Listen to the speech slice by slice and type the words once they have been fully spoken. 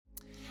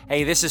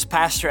Hey, this is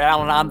Pastor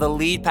Allen. I'm the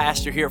lead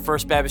pastor here at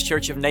First Baptist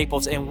Church of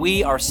Naples, and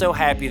we are so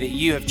happy that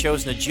you have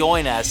chosen to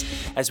join us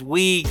as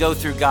we go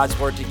through God's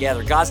Word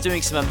together. God's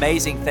doing some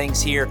amazing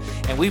things here,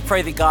 and we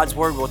pray that God's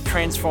Word will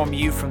transform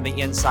you from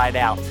the inside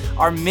out.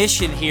 Our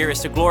mission here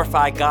is to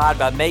glorify God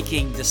by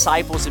making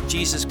disciples of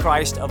Jesus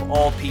Christ of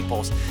all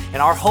peoples.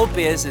 And our hope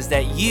is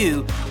that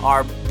you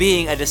are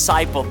being a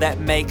disciple that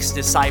makes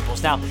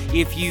disciples. Now,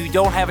 if you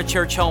don't have a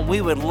church home, we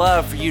would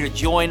love for you to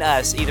join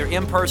us either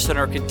in person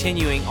or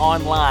continuing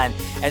online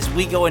as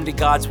we go into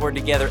God's Word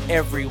together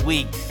every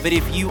week. But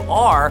if you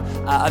are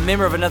a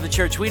member of another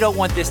church, we don't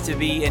want this to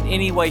be in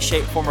any way,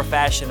 shape, form, or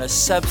fashion a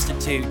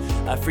substitute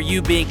for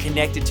you being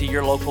connected to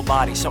your local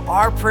body. So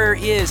our prayer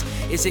is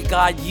that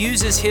God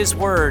uses His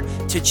Word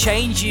to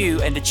change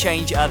you and to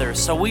change others.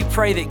 So we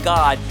pray that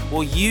God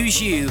will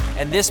use you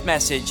and this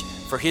message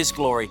for His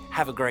glory.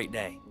 Have a great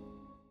day.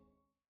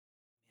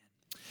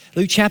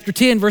 Luke chapter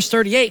 10, verse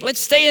 38. Let's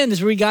stand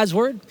as we read God's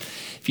Word.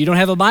 If you don't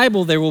have a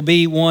Bible, there will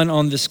be one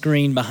on the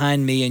screen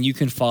behind me and you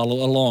can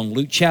follow along.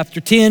 Luke chapter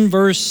 10,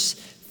 verse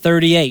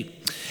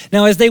 38.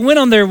 Now, as they went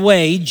on their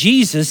way,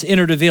 Jesus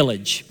entered a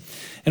village,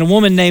 and a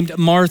woman named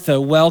Martha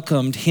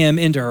welcomed him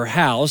into her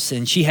house,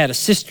 and she had a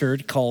sister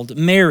called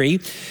Mary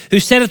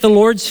who sat at the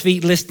Lord's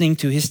feet listening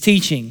to his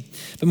teaching.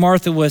 But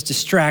Martha was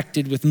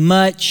distracted with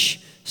much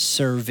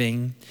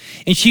serving.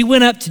 And she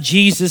went up to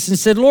Jesus and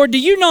said, "Lord, do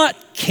you not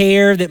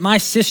care that my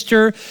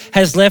sister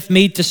has left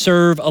me to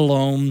serve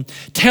alone?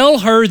 Tell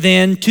her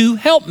then to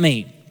help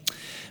me."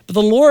 But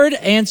the Lord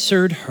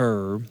answered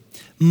her,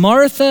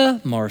 "Martha,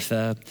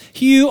 Martha,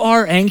 you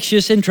are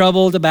anxious and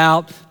troubled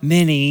about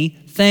many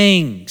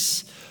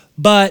things,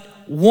 but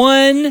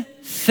one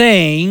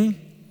thing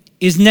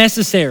is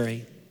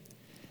necessary.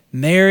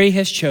 Mary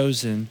has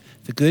chosen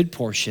the good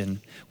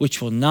portion,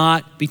 which will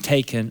not be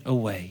taken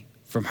away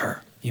from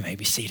her." You may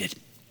be seated.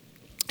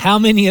 How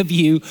many of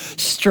you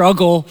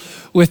struggle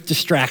with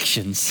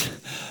distractions?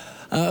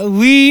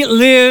 We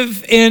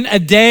live in a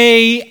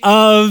day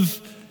of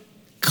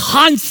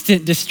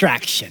constant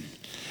distraction.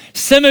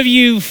 Some of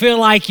you feel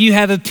like you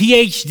have a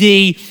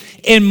PhD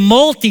in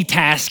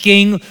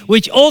multitasking,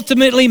 which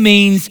ultimately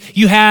means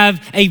you have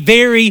a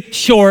very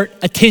short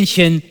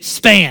attention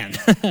span.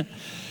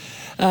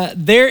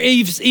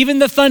 Even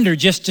the thunder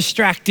just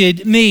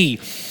distracted me.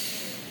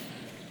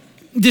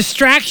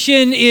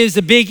 Distraction is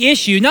a big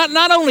issue,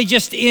 not only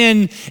just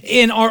in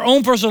our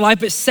own personal life,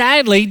 but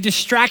sadly,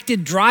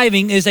 distracted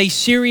driving is a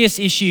serious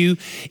issue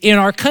in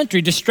our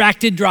country.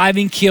 Distracted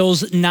driving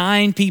kills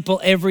 9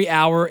 people every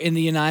hour in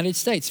the United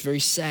States.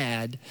 Very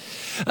sad.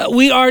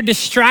 We are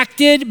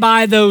distracted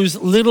by those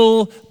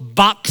little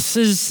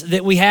boxes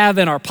that we have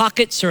in our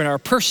pockets or in our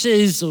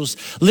purses, those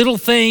little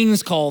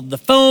things called the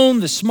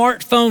phone, the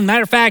smartphone.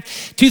 Matter of fact,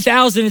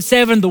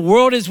 2007, the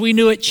world as we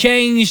knew it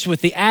changed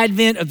with the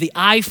advent of the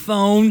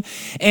iPhone.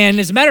 And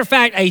as a matter of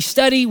fact, a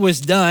study was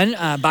done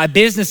by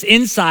Business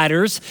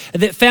Insiders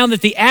that found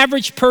that the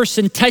average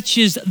person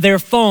touches their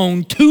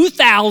phone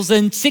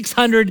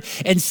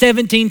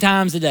 2,617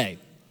 times a day.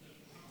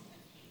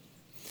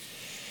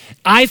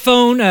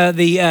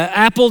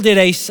 Apple did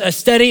a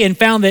study and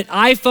found that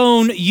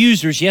iPhone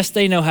users, yes,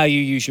 they know how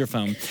you use your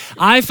phone.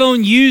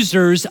 iPhone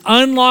users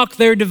unlock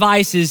their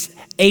devices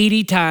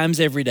 80 times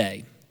every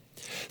day.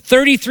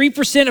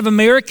 33% of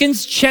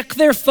Americans check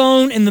their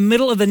phone in the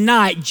middle of the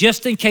night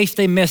just in case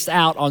they missed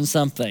out on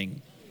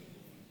something.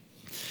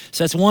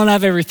 So that's 1 out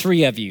of every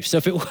 3 of you. So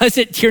if it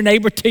wasn't your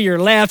neighbor to your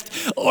left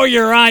or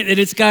your right, then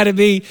it's got to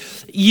be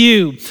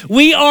you.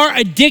 We are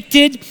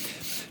addicted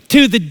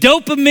to the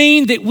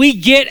dopamine that we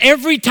get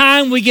every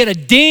time we get a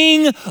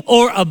ding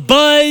or a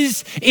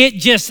buzz. It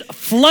just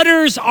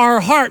flutters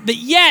our heart. But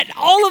yet,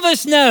 all of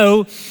us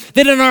know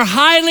that in our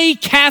highly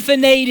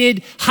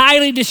caffeinated,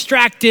 highly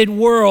distracted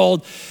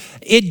world,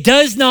 it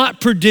does not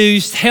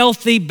produce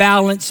healthy,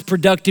 balanced,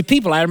 productive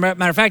people. As a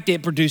matter of fact,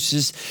 it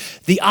produces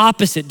the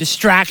opposite.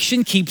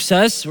 Distraction keeps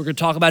us, we're going to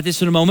talk about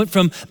this in a moment,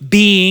 from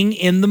being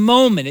in the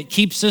moment. It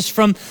keeps us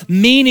from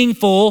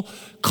meaningful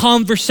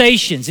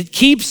conversations. It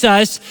keeps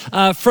us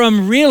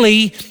from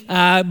really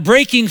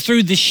breaking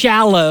through the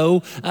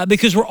shallow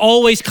because we're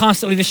always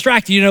constantly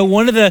distracted. You know,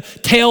 one of the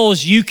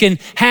tells you can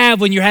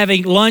have when you're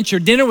having lunch or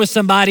dinner with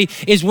somebody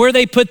is where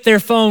they put their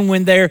phone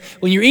when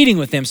you're eating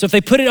with them. So if they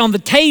put it on the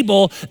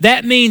table,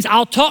 that means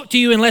I'll talk to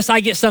you unless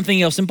I get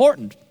something else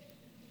important.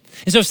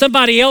 And so if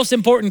somebody else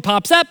important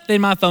pops up,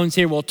 then my phone's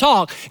here, we'll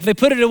talk. If they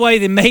put it away,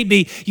 then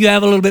maybe you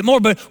have a little bit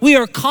more. But we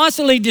are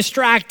constantly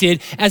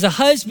distracted. As a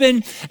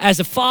husband, as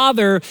a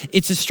father,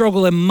 it's a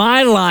struggle in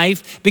my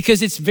life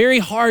because it's very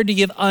hard to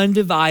give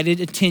undivided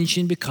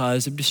attention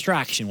because of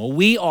distraction. Well,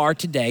 we are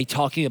today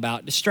talking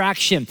about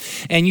distraction.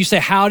 And you say,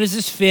 how does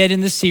this fit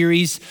in the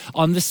series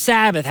on the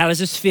Sabbath? How does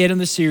this fit in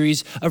the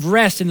series of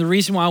rest? And the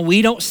reason why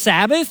we don't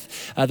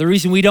Sabbath, the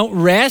reason we don't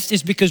rest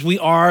is because we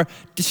are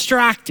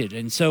distracted.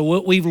 And so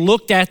what we've looked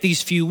looked at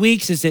these few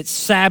weeks is that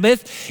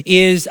Sabbath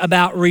is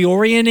about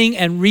reorienting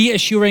and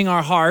reassuring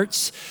our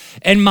hearts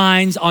and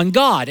minds on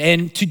God.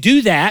 And to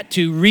do that,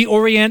 to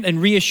reorient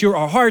and reassure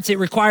our hearts, it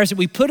requires that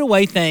we put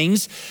away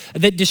things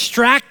that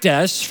distract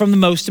us from the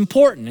most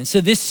important. And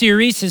so this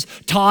series has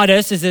taught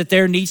us is that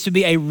there needs to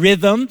be a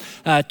rhythm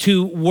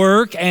to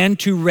work and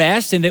to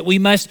rest, and that we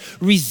must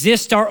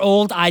resist our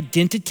old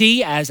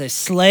identity as a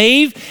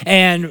slave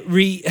and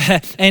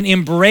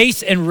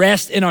embrace and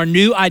rest in our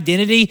new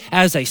identity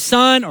as a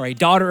son or a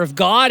daughter of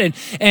God.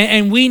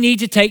 And we need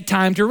to take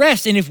time to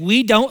rest. And if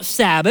we don't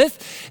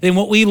Sabbath, then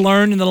what we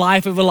learned in the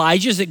life of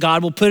Elijah is that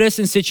God will put us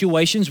in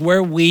situations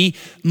where we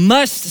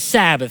must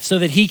Sabbath so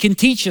that he can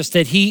teach us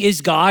that he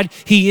is God,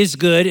 he is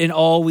good, and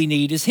all we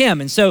need is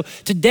him. And so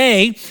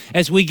today,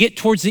 as we get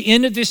towards the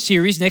end of this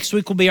series, next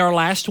week will be our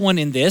last one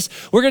in this,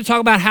 we're going to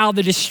talk about how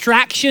the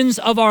distractions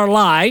of our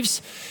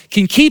lives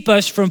can keep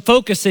us from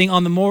focusing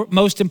on the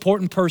most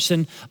important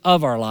person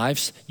of our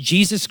lives,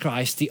 Jesus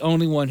Christ, the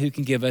only one who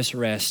can give us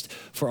rest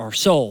for our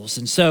souls.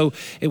 And so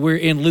we're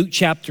in Luke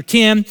chapter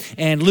 10,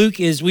 and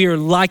we are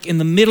like in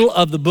the middle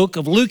of the book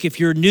of Luke. If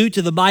you're new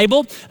to the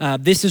Bible,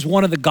 this is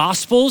one of the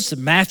Gospels,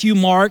 Matthew,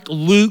 Mark,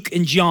 Luke,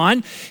 and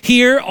John.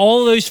 Here, all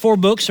of those four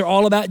books are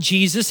all about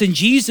Jesus, and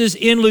Jesus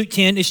in Luke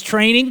 10 is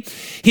training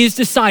his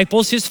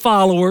disciples, his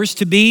followers,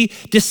 to be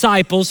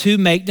disciples who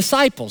make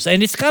disciples.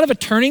 And it's kind of a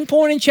turning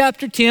point in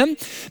chapter 10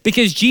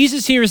 because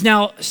Jesus here has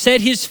now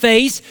set his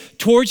face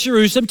towards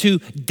Jerusalem to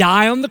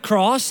die on the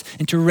cross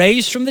and to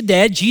raise from the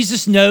dead.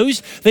 Jesus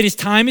knows that his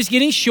time is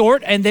getting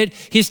short and that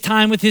his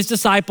time with his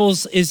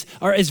disciples is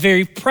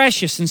very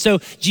precious. And so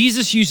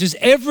Jesus uses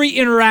every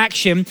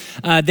interaction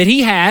that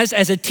he has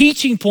as a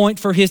teaching point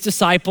for his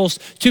disciples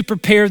to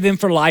prepare them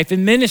for life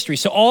and ministry.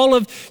 So all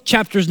of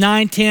chapters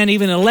 9, 10,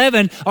 even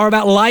 11 are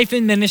about life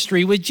and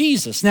ministry with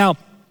Jesus. Now,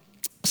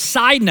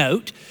 side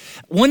note,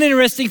 one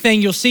interesting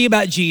thing you'll see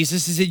about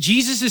Jesus is that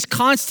Jesus is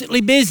constantly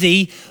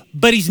busy,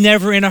 but he's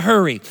never in a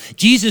hurry.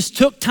 Jesus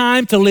took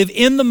time to live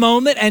in the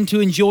moment and to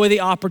enjoy the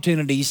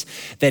opportunities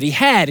that he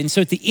had. And so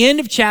at the end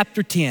of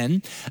chapter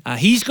 10,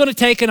 he's going to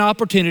take an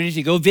opportunity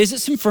to go visit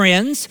some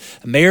friends,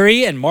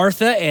 Mary and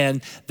Martha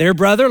and their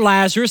brother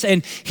Lazarus,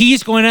 and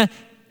he's going to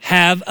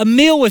have a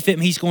meal with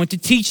them. He's going to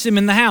teach them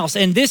in the house.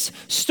 And this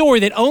story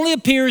that only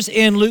appears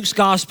in Luke's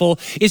gospel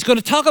is going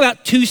to talk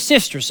about two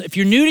sisters. If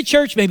you're new to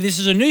church, maybe this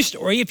is a new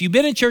story. If you've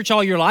been in church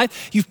all your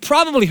life, you've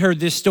probably heard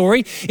this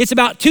story. It's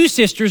about two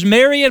sisters,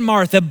 Mary and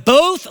Martha.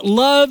 Both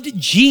loved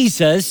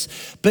Jesus,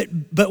 but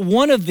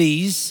one of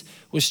these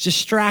was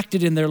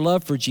distracted in their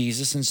love for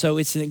Jesus. And so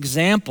it's an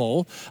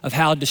example of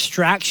how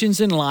distractions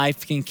in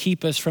life can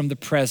keep us from the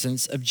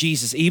presence of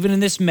Jesus. Even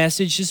in this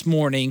message this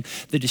morning,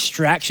 the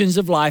distractions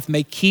of life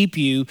may keep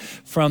you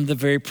from the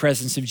very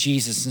presence of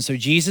Jesus. And so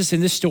Jesus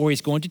in this story is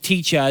going to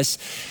teach us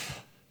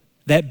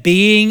that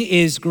being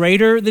is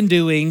greater than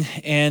doing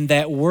and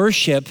that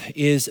worship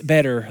is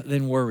better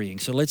than worrying.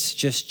 So let's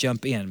just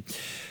jump in.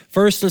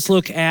 First, let's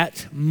look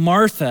at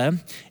Martha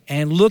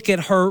and look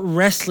at her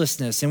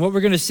restlessness. And what we're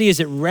going to see is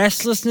that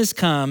restlessness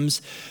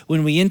comes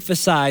when we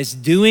emphasize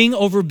doing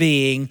over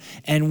being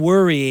and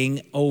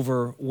worrying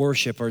over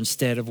worship or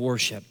instead of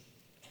worship.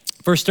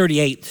 Verse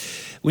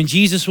 38, when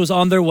Jesus was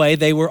on their way,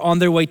 they were on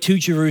their way to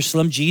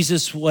Jerusalem.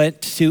 Jesus went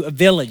to a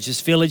village.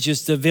 This village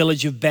is the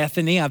village of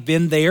Bethany. I've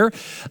been there.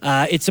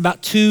 It's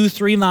about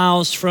 2-3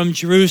 miles from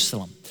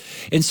Jerusalem.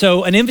 And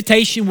so an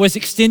invitation was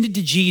extended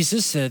to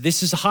Jesus.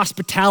 This is a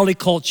hospitality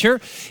culture.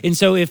 And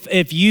so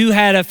if you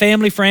had a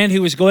family friend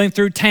who was going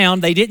through town,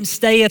 they didn't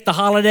stay at the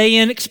Holiday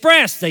Inn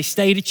Express. They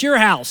stayed at your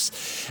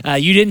house.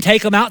 You didn't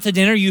take them out to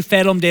dinner. You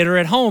fed them dinner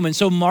at home. And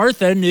so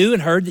Martha knew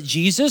and heard that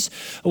Jesus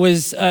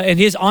was, and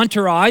his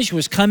entourage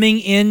was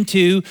coming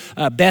into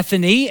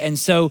Bethany. And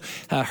so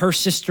her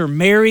sister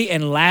Mary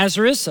and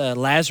Lazarus,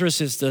 Lazarus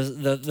is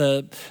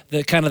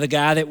the kind of the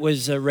guy that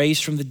was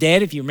raised from the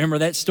dead, if you remember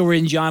that story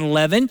in John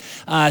 11.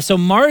 So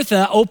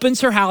Martha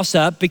opens her house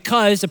up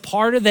because a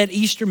part of that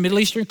Middle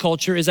Eastern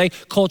culture is a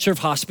culture of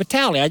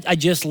hospitality. I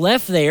just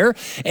left there,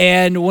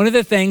 and one of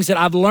the things that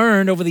I've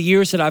learned over the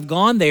years that I've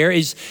gone there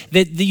is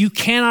that you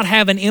cannot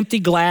have an empty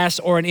glass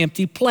or an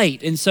empty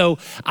plate. And so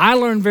I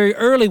learned very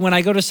early when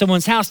I go to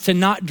someone's house to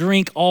not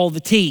drink all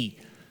the tea,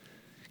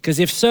 because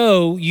if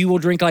so, you will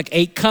drink like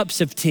 8 cups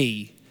of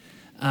tea,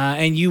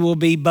 and you will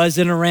be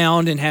buzzing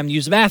around and having to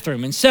use the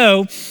bathroom. And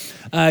so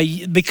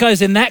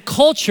because in that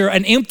culture,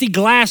 an empty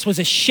glass was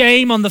a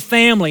shame on the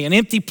family. An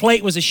empty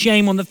plate was a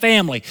shame on the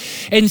family.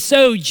 And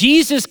so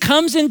Jesus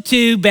comes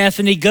into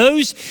Bethany,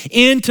 goes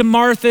into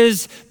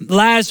Martha's,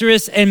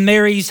 Lazarus, and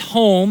Mary's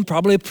home,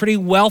 probably a pretty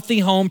wealthy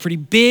home, pretty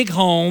big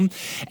home.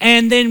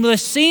 And then the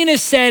scene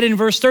is said in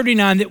verse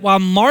 39 that while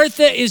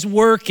Martha is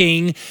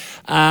working,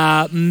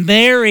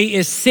 Mary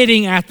is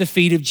sitting at the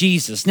feet of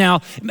Jesus.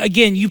 Now,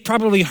 again, you've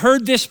probably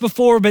heard this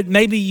before, but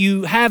maybe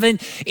you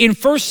haven't. In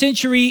first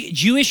century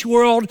Jewish world,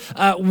 world,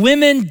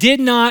 women did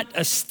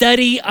not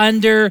study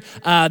under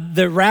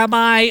the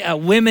rabbi.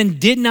 Women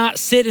did not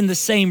sit in the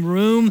same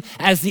room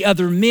as the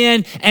other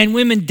men, and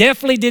women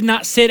definitely did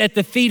not sit at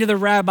the feet of the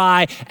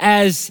rabbi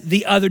as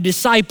the other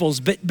disciples.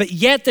 But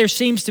yet there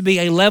seems to be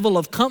a level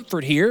of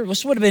comfort here.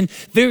 This would have been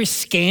very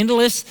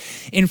scandalous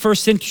in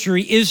first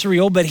century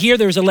Israel, but here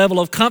there's a level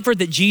of comfort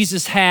that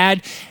Jesus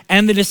had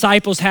and the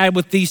disciples had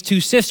with these two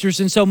sisters.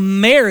 And so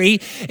Mary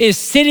is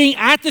sitting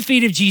at the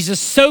feet of Jesus,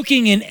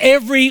 soaking in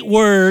every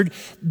word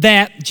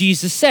that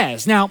Jesus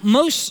says. Now,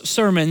 most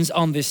sermons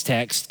on this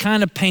text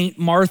kind of paint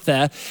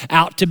Martha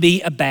out to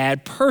be a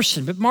bad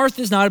person, but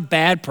Martha's not a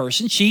bad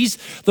person. She's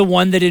the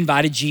one that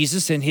invited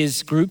Jesus and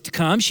his group to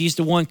come. She's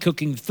the one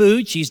cooking the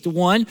food. She's the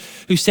one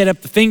who set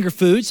up the finger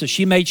food. So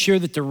she made sure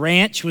that the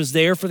ranch was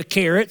there for the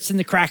carrots and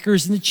the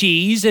crackers and the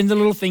cheese and the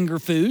little finger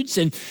foods.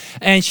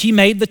 And she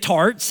made the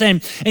tarts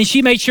and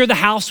she made sure the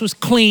house was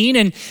clean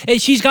and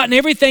she's gotten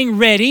everything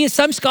ready. And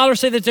some scholars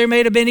say that there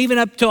may have been even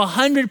up to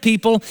 100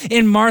 people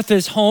in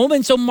Martha's home.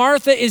 And so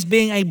Martha is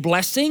being a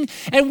blessing,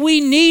 and we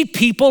need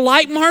people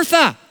like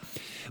Martha.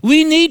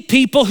 We need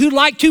people who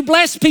like to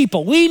bless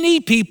people. We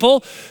need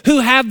people who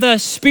have the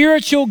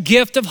spiritual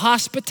gift of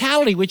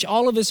hospitality, which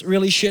all of us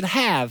really should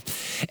have.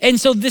 And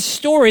so this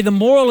story, the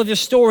moral of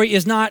this story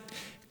is not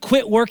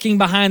quit working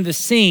behind the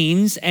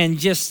scenes and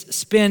just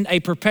spend a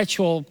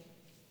perpetual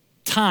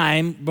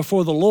time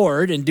before the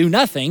Lord and do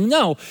nothing.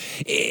 No,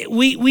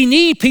 we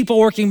need people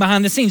working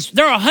behind the scenes.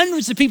 There are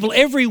hundreds of people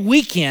every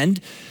weekend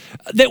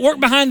that work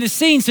behind the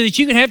scenes so that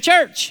you can have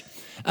church.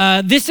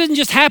 This doesn't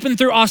just happen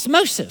through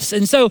osmosis.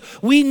 And so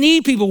we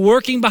need people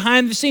working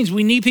behind the scenes.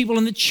 We need people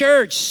in the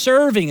church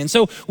serving. And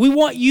so we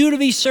want you to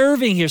be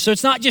serving here. So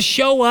it's not just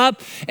show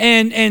up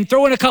and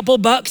throw in a couple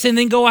bucks and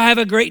then go have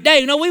a great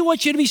day. No, we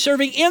want you to be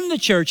serving in the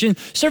church and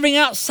serving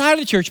outside of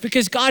the church,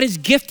 because God has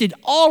gifted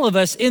all of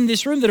us in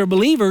this room that are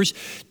believers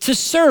to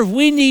serve.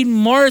 We need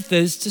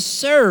Marthas to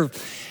serve.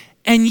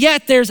 And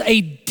yet there's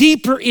a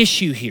deeper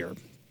issue here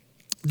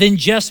than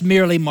just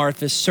merely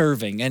Martha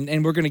serving.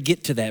 And we're going to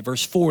get to that.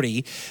 Verse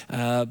 40,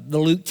 the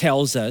Luke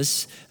tells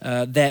us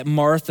that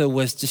Martha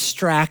was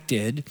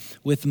distracted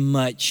with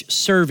much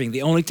serving.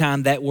 The only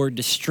time that word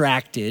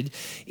distracted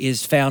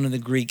is found in the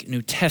Greek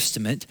New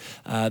Testament.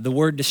 The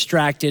word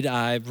distracted,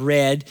 I've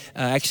read,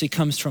 actually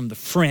comes from the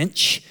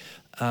French.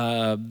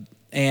 And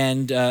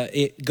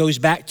it goes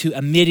back to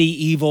a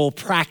medieval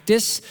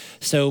practice.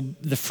 So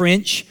the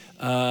French,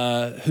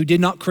 who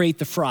did not create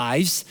the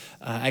fries,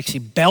 actually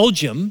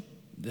Belgium,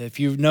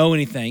 if you know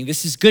anything,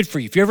 this is good for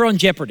you. If you're ever on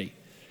Jeopardy,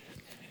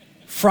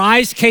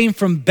 fries came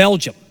from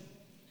Belgium,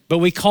 but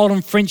we called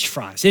them French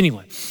fries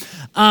anyway.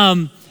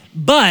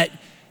 But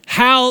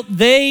how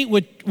they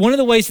would, one of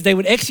the ways that they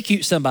would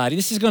execute somebody,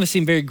 this is going to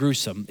seem very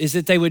gruesome, is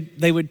that they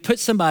would put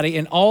somebody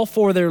and all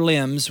four of their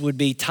limbs would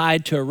be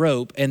tied to a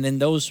rope, and then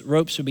those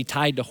ropes would be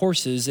tied to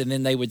horses, and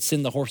then they would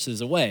send the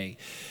horses away.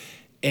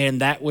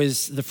 And that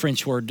was the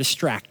French word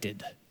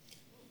distracted.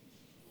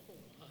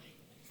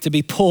 To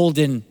be pulled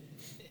in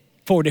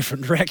 4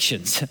 different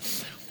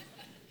directions.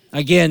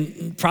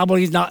 Again,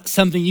 probably not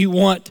something you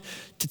want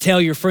to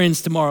tell your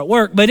friends tomorrow at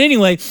work. But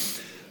anyway,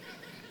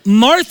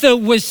 Martha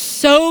was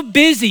so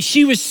busy.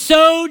 She was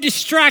so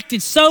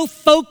distracted, so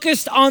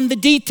focused on the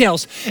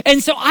details.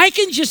 And so I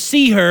can just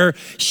see her.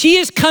 She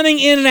is coming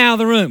in and out of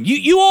the room.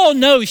 You all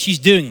know she's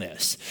doing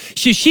this.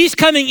 She's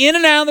coming in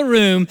and out of the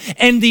room,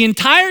 and the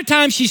entire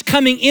time she's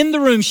coming in the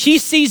room, she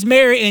sees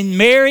Mary, and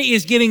Mary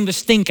is giving the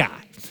stink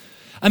eye.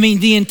 I mean,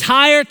 the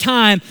entire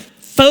time,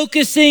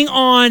 focusing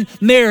on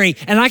Mary.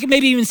 And I can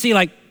maybe even see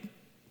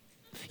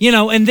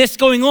and this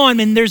going on,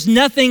 and there's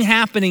nothing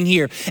happening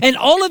here. And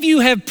all of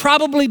you have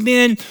probably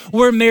been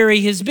where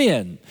Mary has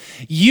been.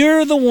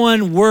 You're the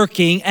one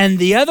working, and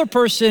the other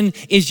person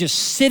is just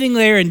sitting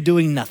there and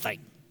doing nothing.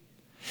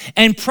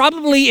 And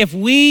probably if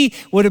we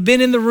would have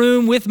been in the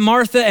room with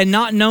Martha and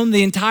not known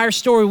the entire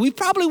story, we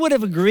probably would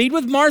have agreed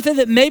with Martha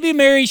that maybe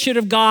Mary should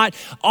have got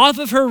off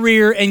of her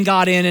rear and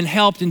got in and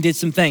helped and did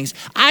some things.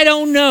 I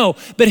don't know,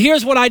 but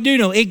here's what I do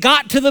know. It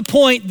got to the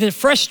point that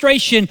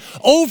frustration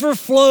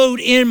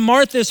overflowed in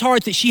Martha's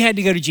heart that she had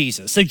to go to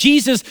Jesus. So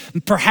Jesus,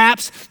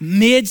 perhaps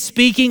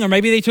mid-speaking, or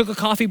maybe they took a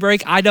coffee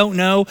break, I don't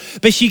know,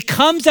 but she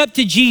comes up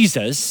to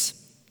Jesus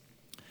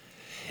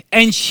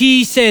and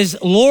she says,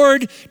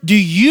 Lord, do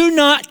you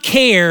not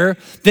care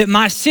that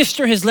my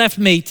sister has left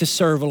me to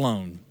serve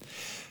alone?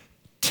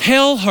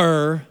 Tell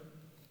her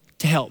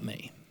to help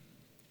me.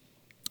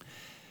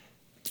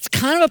 It's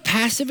kind of a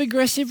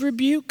passive-aggressive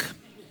rebuke.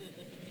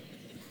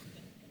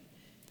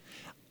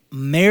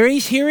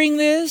 Mary's hearing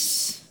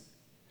this,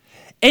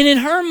 and in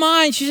her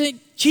mind, she's like,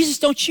 Jesus,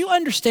 don't you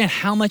understand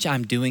how much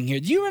I'm doing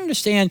here? Do you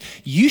understand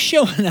you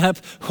showing up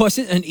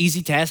wasn't an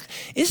easy task?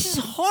 This is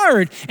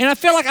hard. And I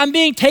feel like I'm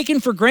being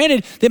taken for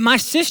granted that my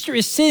sister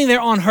is sitting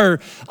there on her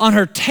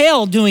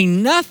tail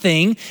doing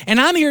nothing, and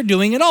I'm here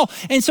doing it all.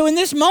 And so in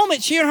this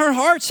moment, she in her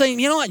heart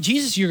saying, you know what,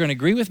 Jesus, you're going to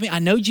agree with me. I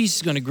know Jesus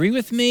is going to agree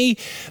with me.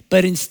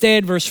 But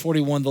instead, verse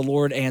 41, the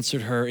Lord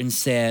answered her and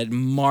said,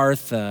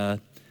 Martha,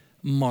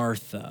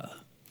 Martha.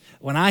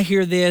 when I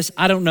hear this,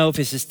 I don't know if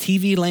this is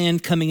TV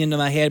land coming into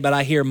my head, but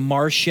I hear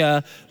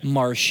Marcia,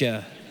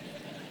 Marcia.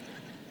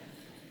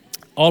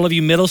 All of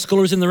you middle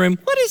schoolers in the room,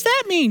 what does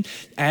that mean?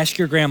 Ask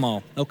your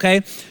grandma,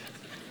 okay?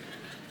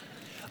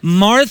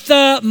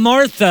 Martha,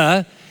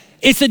 Martha,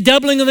 it's a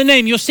doubling of the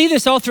name. You'll see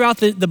this all throughout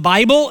the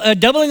Bible. A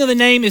doubling of the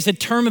name is a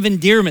term of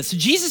endearment. So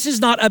Jesus is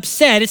not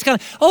upset. It's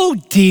kind of, oh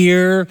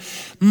dear,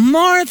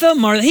 Martha,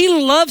 Martha. He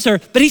loves her,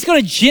 but he's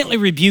going to gently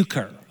rebuke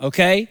her,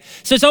 okay?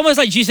 So it's almost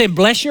like Jesus saying,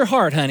 bless your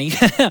heart, honey.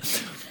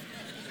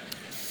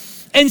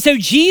 And so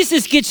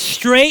Jesus gets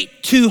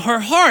straight to her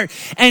heart,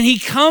 and he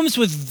comes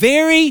with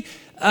very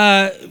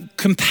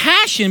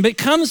compassion, but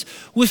comes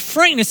with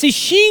frankness. See,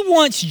 she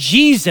wants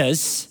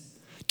Jesus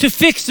to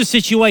fix the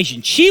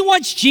situation. She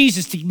wants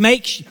Jesus to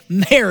make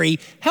Mary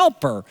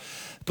help her.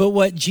 But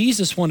what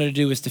Jesus wanted to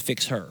do is to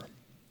fix her.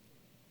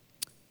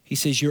 He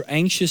says, you're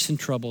anxious and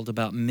troubled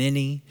about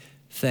many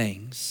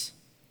things.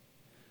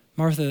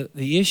 Martha,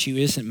 the issue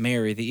isn't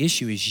Mary. The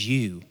issue is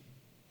you.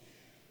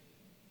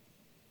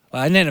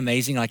 Well, isn't that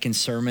amazing? Like in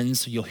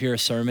sermons, you'll hear a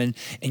sermon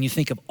and you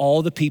think of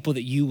all the people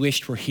that you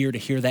wished were here to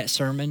hear that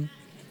sermon.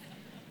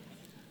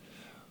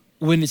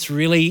 When it's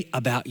really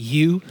about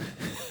you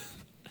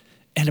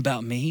and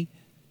about me.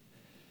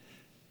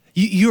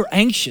 You're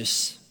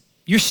anxious.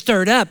 You're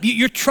stirred up.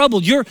 You're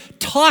troubled. You're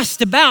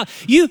tossed about.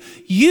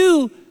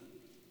 You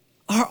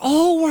are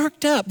all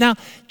worked up. Now,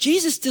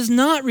 Jesus does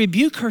not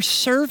rebuke her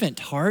servant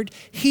heart.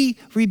 He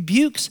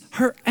rebukes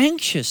her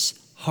anxious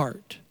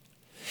heart.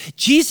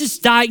 Jesus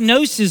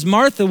diagnoses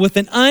Martha with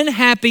an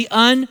unhappy,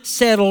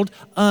 unsettled,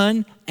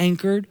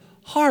 unanchored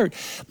heart.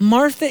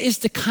 Martha is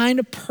the kind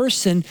of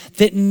person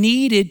that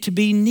needed to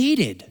be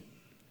needed.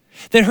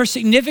 That her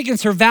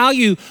significance, her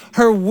value,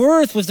 her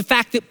worth was the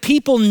fact that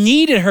people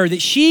needed her,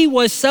 that she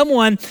was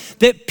someone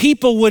that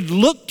people would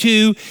look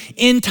to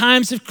in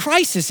times of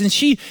crisis. And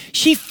she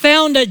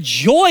found a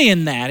joy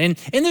in that. And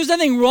there's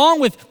nothing wrong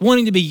with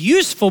wanting to be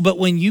useful, but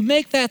when you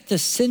make that the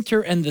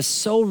center and the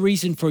sole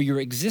reason for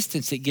your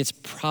existence, it gets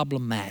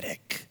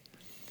problematic.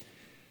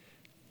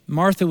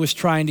 Martha was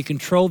trying to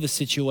control the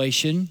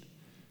situation.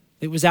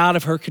 It was out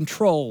of her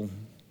control.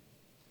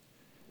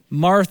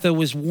 Martha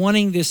was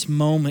wanting this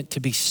moment to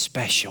be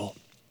special.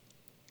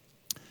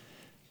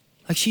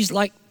 Like she's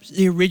like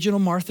the original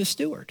Martha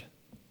Stewart.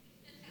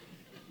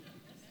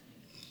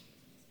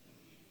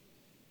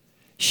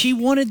 She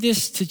wanted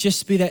this to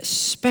just be that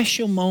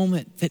special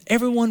moment that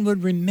everyone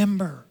would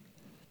remember.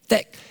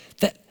 That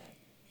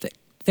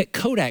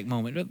Kodak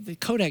moment. The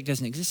Kodak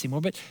doesn't exist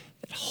anymore, but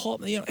that whole,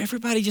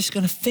 everybody just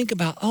going to think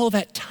about, oh,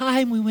 that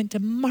time we went to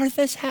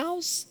Martha's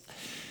house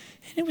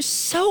and it was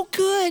so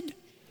good.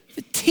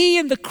 The tea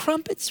and the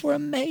crumpets were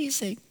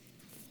amazing.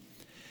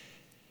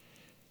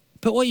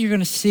 But what you're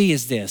going to see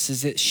is this,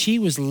 is that she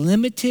was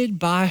limited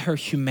by her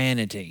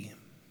humanity,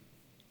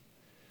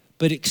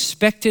 but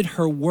expected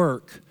her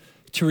work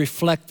to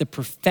reflect the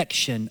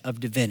perfection of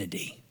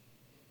divinity.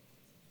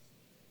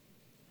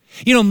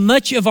 You know,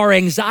 much of our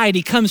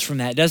anxiety comes from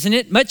that, doesn't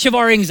it? Much of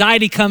our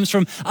anxiety comes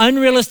from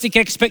unrealistic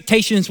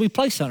expectations we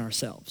place on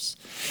ourselves.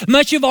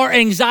 Much of our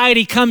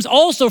anxiety comes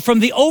also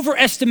from the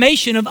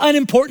overestimation of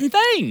unimportant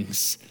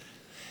things.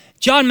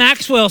 John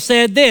Maxwell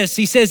said this,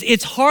 he says,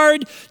 it's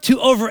hard to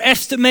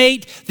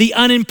overestimate the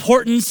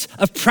unimportance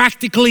of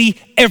practically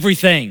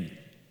everything.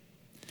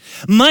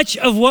 Much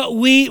of what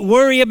we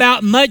worry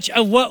about, much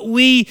of what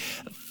we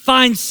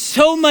find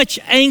so much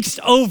angst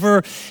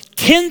over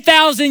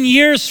 10,000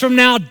 years from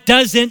now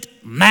doesn't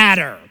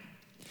matter.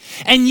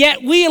 And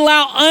yet we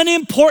allow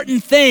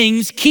unimportant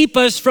things keep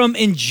us from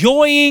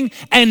enjoying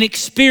and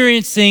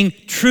experiencing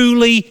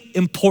truly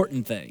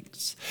important things.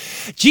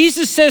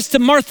 Jesus says to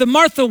Martha,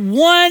 Martha,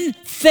 one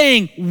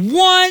thing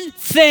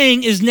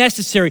is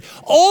necessary.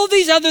 All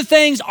these other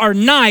things are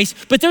nice,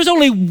 but there's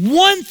only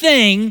one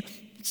thing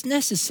that's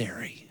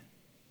necessary.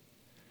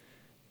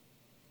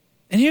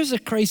 And here's the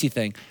crazy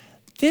thing.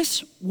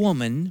 This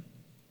woman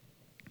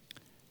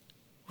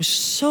was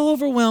so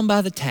overwhelmed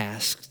by the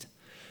task,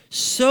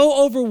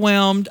 so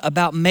overwhelmed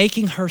about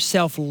making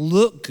herself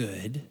look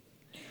good,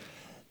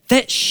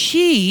 that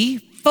she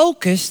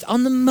forgot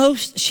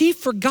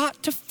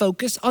to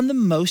focus on the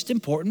most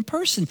important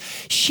person.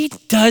 She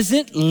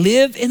doesn't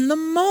live in the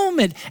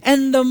moment,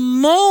 and the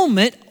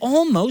moment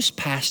almost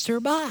passed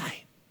her by.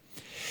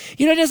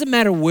 You know, it doesn't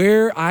matter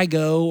where I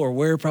go or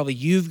where probably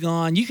you've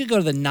gone. You could go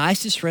to the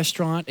nicest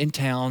restaurant in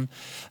town.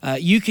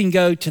 You can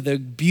go to the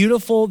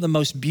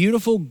most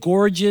beautiful,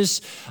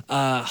 gorgeous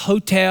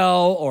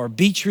hotel or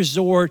beach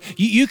resort.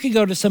 You can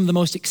go to some of the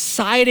most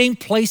exciting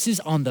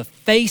places on the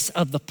face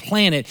of the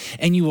planet,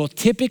 and you will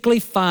typically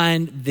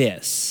find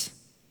this: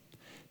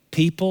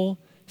 people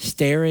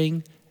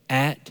staring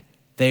at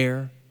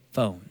their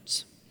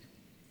phones.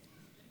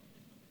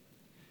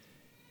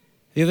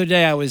 The other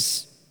day I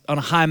was on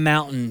a high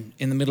mountain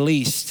in the Middle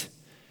East.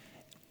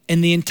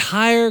 And the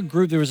entire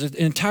group, there was an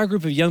entire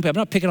group of young people. I'm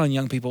not picking on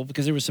young people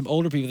because there were some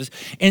older people.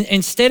 And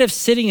instead of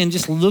sitting and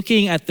just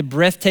looking at the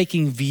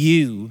breathtaking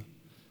view,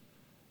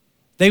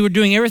 they were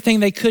doing everything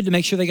they could to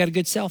make sure they got a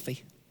good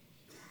selfie.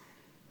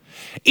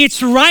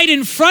 It's right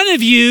in front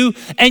of you,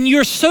 and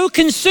you're so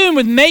consumed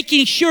with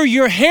making sure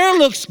your hair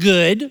looks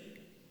good.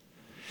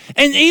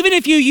 And even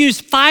if you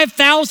use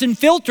 5,000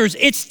 filters,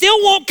 it still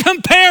won't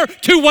compare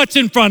to what's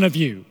in front of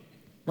you,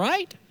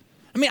 right?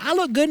 I mean, I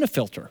look good in a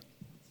filter,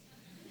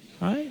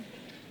 right?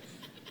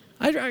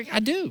 I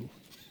do.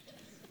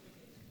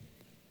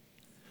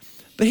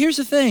 But here's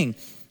the thing.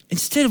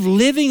 Instead of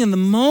living in the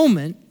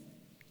moment,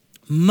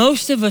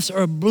 most of us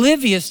are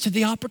oblivious to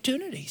the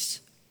opportunities.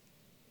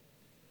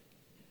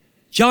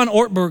 John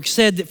Ortberg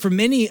said that for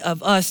many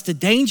of us, the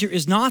danger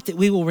is not that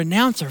we will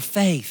renounce our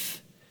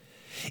faith.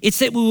 It's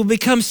that we will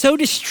become so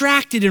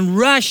distracted and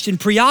rushed and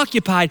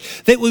preoccupied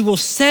that we will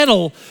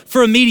settle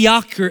for a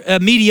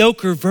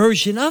mediocre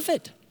version of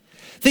it.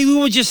 That we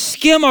will just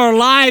skim our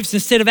lives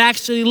instead of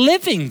actually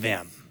living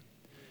them.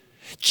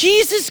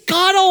 Jesus,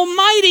 God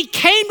Almighty,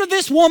 came to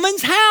this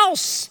woman's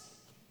house.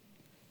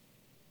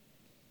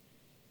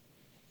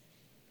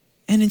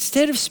 And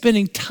instead of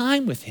spending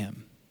time with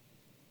him,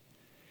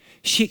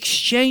 she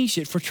exchanged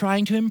it for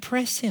trying to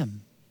impress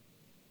him.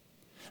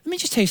 Let me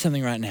just tell you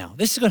something right now.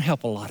 This is going to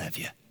help a lot of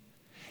you.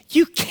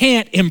 You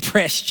can't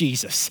impress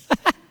Jesus.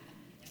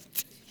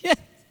 Yeah,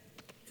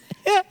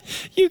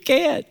 you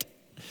can't.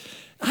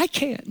 I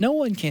can't. No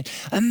one can.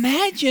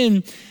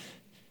 Imagine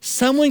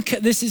someone,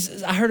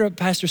 I heard a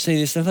pastor say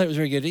this, and I thought it was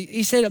very good.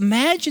 He said,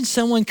 imagine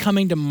someone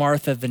coming to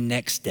Martha the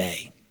next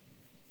day.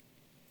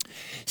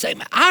 Say,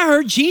 I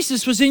heard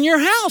Jesus was in your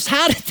house.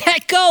 How did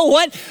that go?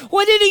 What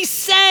did he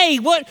say?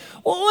 What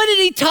did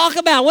he talk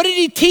about? What did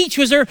he teach?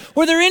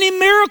 Were there any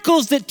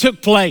miracles that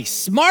took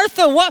place?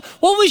 Martha, what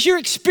was your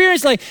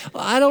experience like?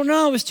 I don't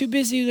know. I was too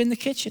busy in the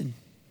kitchen.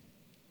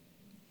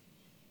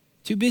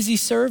 Too busy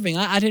serving.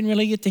 I didn't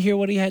really get to hear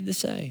what he had to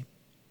say.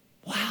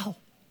 Wow.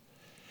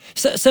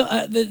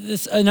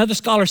 Another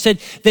scholar said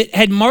that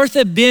had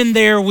Martha been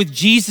there with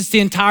Jesus the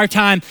entire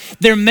time,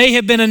 there may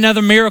have been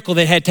another miracle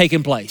that had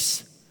taken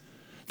place.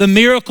 The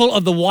miracle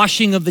of the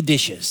washing of the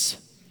dishes.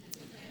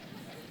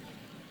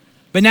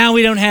 But now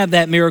we don't have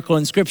that miracle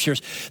in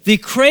scriptures. The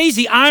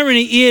crazy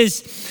irony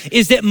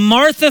is that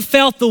Martha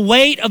felt the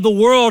weight of the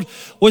world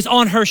was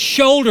on her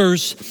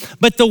shoulders,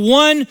 but the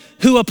one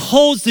who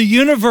upholds the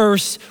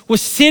universe was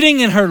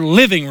sitting in her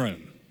living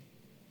room.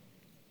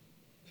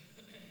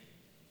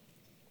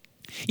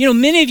 You know,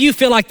 many of you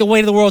feel like the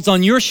weight of the world's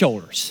on your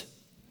shoulders.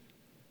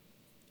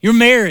 Your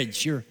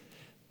marriage, your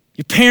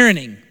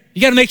parenting.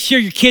 You gotta make sure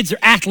your kids are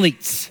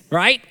athletes,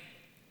 right?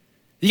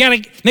 You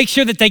gotta make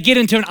sure that they get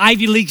into an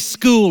Ivy League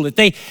school, that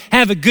they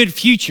have a good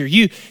future.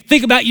 You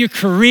think about your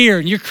career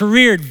and your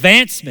career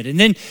advancement and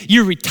then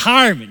your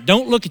retirement.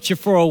 Don't look at your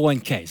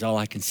 401k is all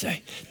I can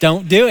say.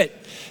 Don't do it.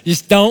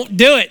 Just don't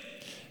do it.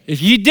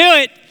 If you do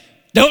it,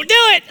 don't do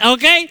it,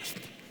 okay?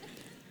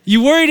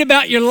 You're worried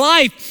about your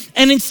life,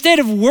 and instead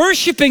of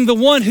worshiping the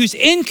one who's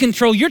in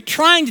control, you're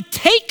trying to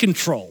take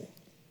control.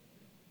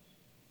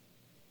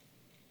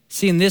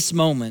 See, in this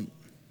moment,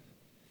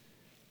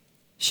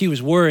 she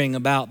was worrying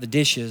about the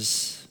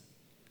dishes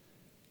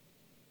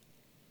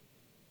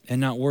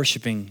and not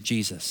worshiping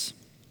Jesus.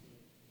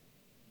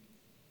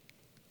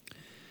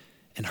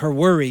 And her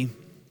worry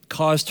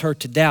caused her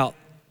to doubt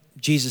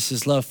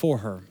Jesus' love for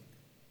her.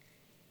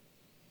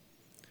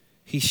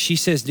 She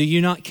says, "Do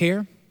you not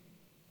care?"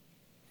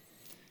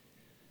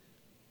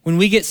 When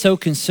we get so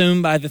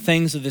consumed by the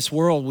things of this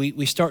world,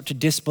 we start to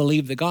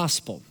disbelieve the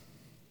gospel.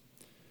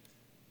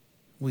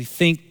 We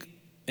think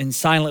and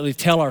silently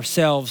tell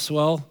ourselves,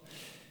 well,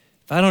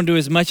 if I don't do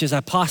as much as I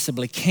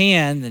possibly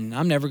can, then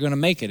I'm never going to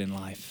make it in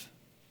life.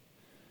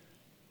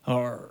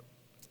 Or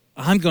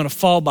I'm going to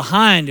fall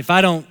behind if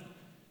I don't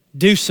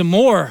do some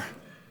more.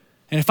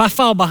 And if I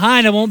fall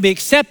behind, I won't be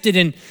accepted.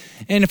 And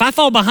if I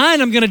fall behind,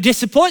 I'm going to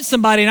disappoint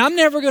somebody and I'm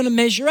never going to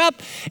measure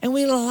up. And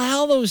we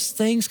allow those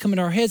things come in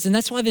our heads. And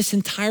that's why this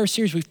entire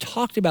series, we've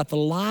talked about the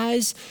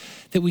lies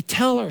that we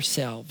tell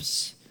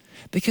ourselves.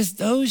 Because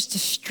those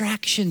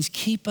distractions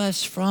keep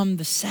us from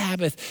the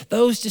Sabbath.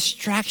 Those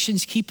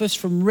distractions keep us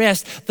from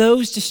rest.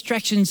 Those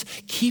distractions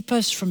keep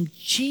us from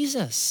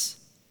Jesus.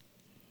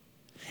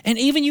 And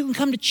even you can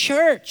come to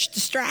church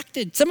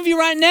distracted. Some of you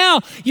right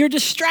now, you're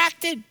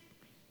distracted.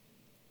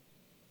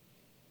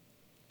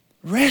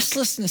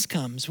 Restlessness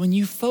comes when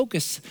you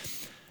focus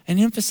and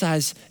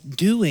emphasize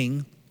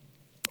doing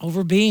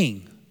over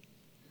being.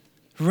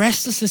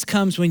 Restlessness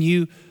comes when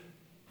you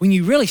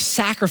really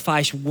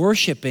sacrifice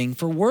worshiping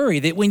for worry,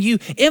 that when you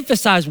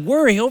emphasize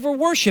worry over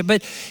worship.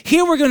 But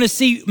here we're going to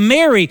see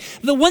Mary.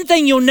 The one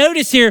thing you'll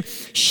notice here,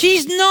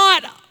 she's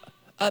not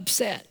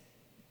upset.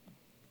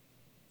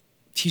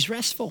 She's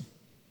restful.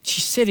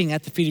 She's sitting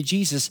at the feet of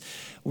Jesus.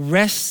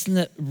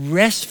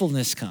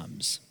 Restfulness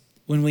comes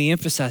when we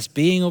emphasize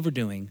being over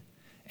doing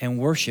and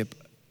worship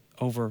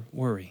over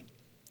worry.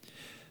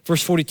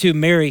 Verse 42,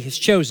 Mary has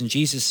chosen.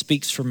 Jesus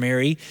speaks for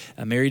Mary.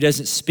 Mary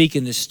doesn't speak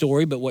in this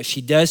story, but what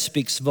she does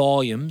speaks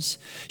volumes.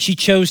 She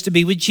chose to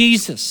be with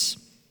Jesus.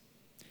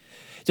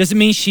 Doesn't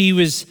mean she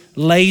was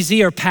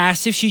lazy or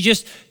passive. She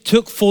just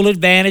took full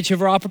advantage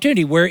of her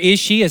opportunity. Where is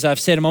she? As I've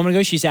said a moment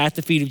ago, she's at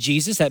the feet of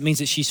Jesus. That means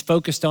that she's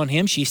focused on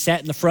him. She sat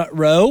in the front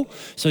row.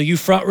 So you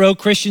front row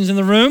Christians in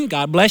the room,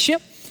 God bless you.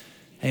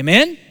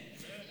 Amen.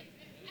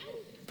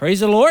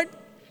 Praise the Lord.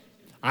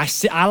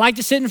 I like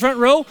to sit in the front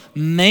row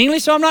mainly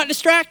so I'm not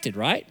distracted,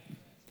 right?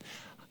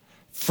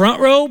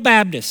 Front row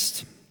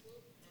Baptist.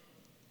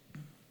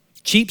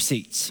 Cheap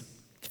seats.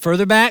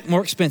 Further back,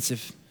 more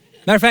expensive.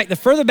 Matter of fact, the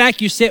further back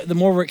you sit, the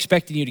more we're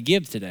expecting you to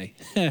give today.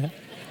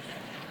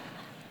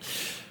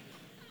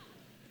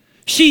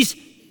 She's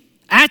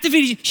at the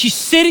video, she's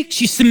sitting,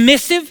 she's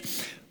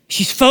submissive,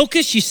 she's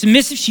focused, she's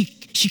submissive,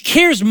 she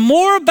cares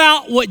more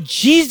about what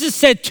Jesus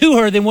said to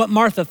her than what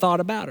Martha thought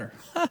about her.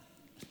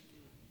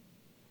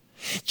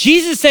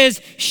 Jesus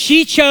says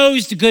she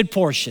chose the good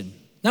portion.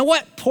 Now,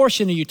 what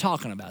portion are you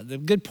talking about? The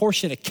good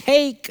portion of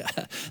cake,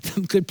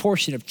 the good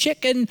portion of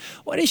chicken?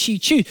 What does she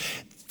choose?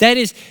 That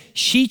is,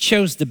 she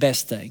chose the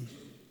best thing.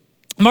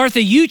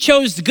 Martha, you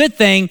chose the good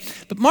thing,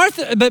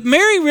 but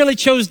Mary really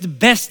chose the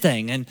best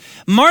thing. And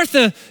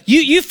Martha,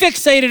 you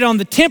fixated on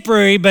the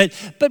temporary, but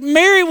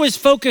Mary was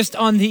focused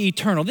on the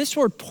eternal. This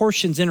word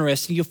portion's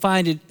interesting. You'll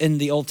find it in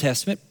the Old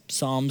Testament,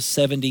 Psalms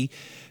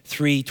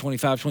 73,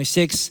 25,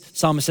 26.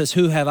 Psalmist says,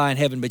 who have I in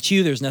heaven but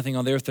you? There's nothing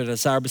on the earth that I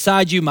desire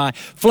beside you. My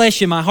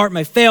flesh and my heart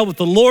may fail, but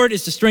the Lord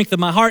is the strength of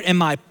my heart and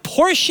my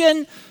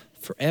portion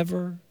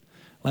forever.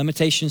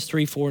 Lamentations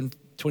 3, 4, and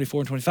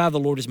 24 and 25, the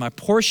Lord is my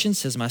portion,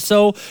 says my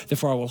soul.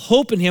 Therefore I will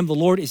hope in him. The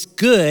Lord is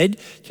good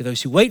to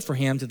those who wait for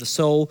him, to the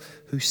soul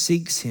who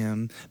seeks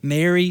him.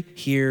 Mary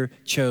here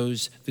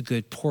chose the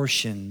good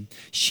portion.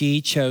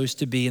 She chose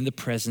to be in the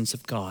presence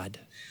of God.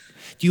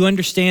 Do you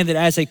understand that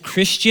as a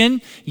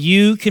Christian,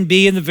 you can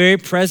be in the very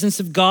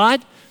presence of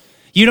God?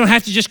 You don't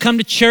have to just come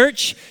to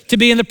church to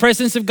be in the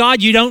presence of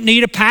God. You don't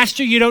need a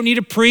pastor. You don't need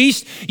a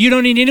priest. You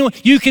don't need anyone.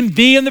 You can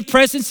be in the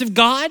presence of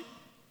God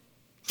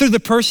through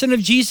the person of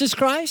Jesus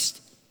Christ.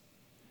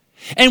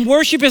 And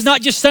worship is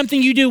not just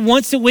something you do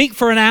once a week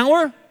for an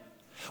hour.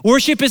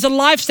 Worship is a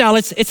lifestyle.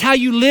 It's how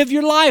you live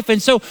your life.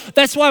 And so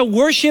that's why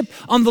worship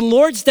on the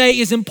Lord's Day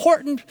is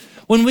important.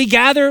 When we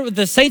gather with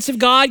the saints of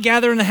God,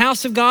 gather in the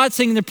house of God,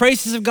 singing the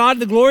praises of God,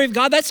 the glory of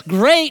God, that's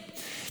great.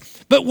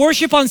 But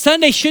worship on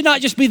Sunday should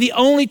not just be the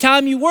only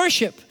time you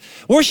worship.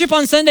 Worship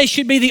on Sunday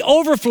should be the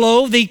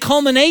overflow, the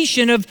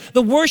culmination of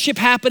the worship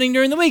happening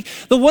during the week.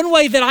 The one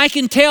way that I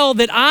can tell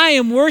that I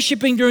am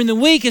worshiping during the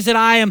week is that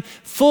I am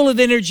full of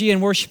energy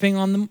and worshiping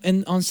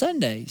on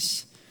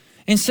Sundays.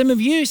 And some of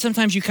you,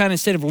 sometimes you kind of,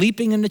 instead of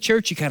leaping into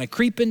church, you kind of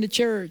creep into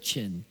church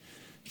and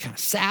you kind of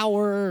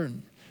sour.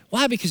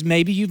 Why? Because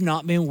maybe you've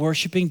not been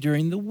worshiping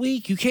during the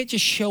week. You can't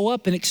just show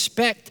up and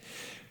expect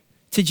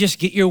to just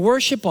get your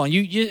worship on.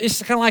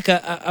 It's kind of like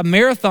a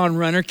marathon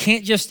runner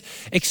can't just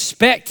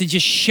expect to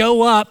just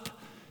show up,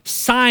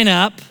 sign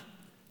up,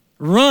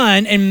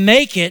 run, and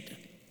make it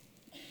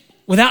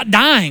without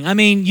dying. I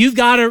mean, you've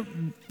got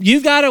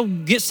to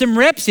get some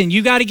reps in.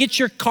 You got to get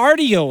your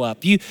cardio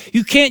up.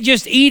 You can't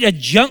just eat a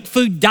junk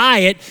food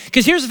diet,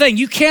 because here's the thing,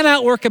 you can't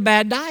outwork a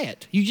bad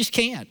diet. You just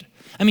can't.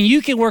 I mean,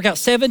 you can work out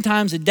 7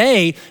 times a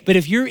day, but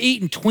if you're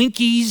eating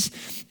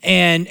Twinkies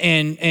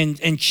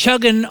and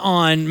chugging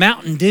on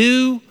Mountain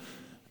Dew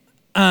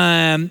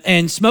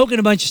and smoking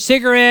a bunch of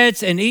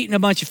cigarettes and eating a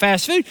bunch of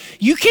fast food,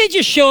 you can't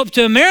just show up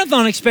to a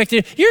marathon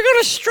expecting, you're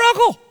going to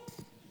struggle.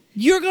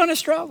 You're going to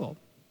struggle.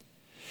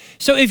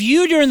 So if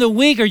you during the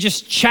week are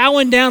just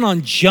chowing down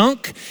on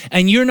junk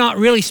and you're not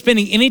really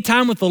spending any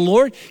time with the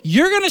Lord,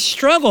 you're going to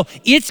struggle.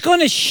 It's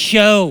going to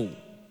show.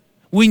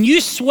 When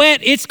you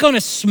sweat, it's going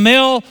to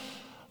smell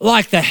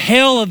like the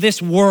hell of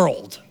this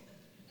world.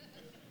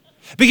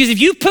 Because if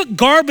you put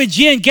garbage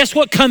in, guess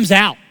what comes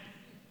out?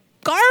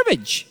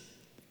 Garbage.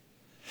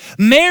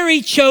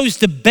 Mary chose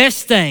the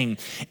best thing,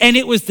 and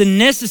it was the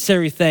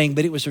necessary thing,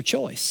 but it was her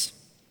choice.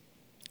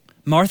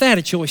 Martha had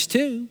a choice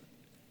too.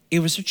 It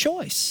was her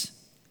choice.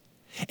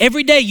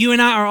 Every day you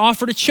and I are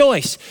offered a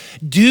choice.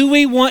 Do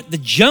we want the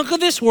junk of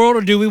this world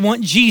or do we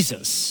want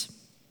Jesus?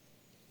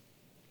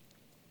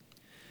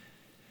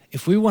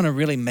 If we want to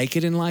really make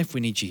it in life,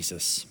 we need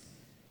Jesus.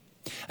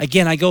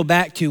 Again, I go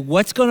back to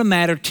what's going to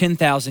matter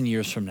 10,000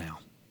 years from now.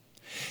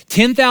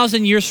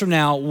 10,000 years from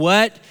now,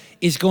 what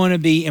is going to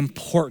be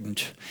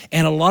important?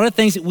 And a lot of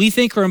things that we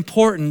think are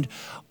important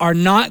are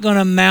not going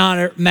to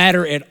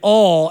matter at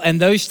all.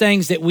 And those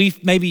things that we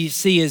maybe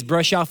see as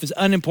brush off as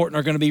unimportant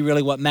are going to be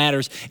really what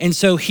matters. And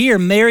so here,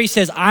 Mary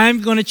says,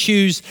 I'm going to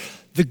choose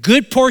the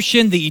good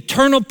portion, the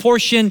eternal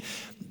portion,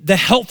 the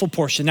helpful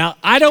portion. Now,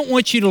 I don't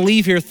want you to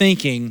leave here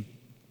thinking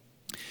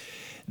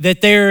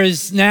that there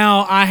is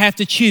now I have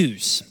to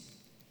choose.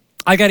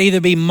 I got to either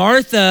be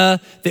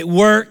Martha that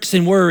works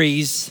and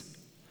worries,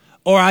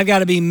 or I've got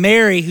to be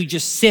Mary who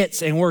just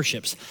sits and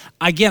worships.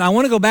 Again, I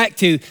want to go back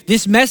to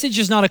this message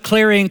is not a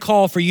clarion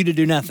call for you to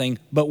do nothing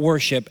but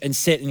worship and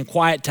sit in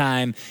quiet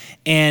time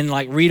and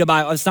like read a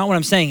Bible. That's not what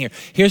I'm saying here.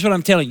 Here's what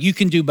I'm telling you. You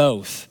can do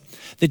both.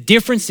 The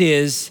difference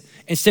is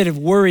instead of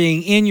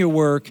worrying in your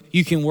work,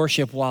 you can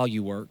worship while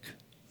you work.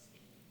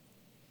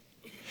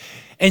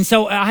 And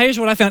so here's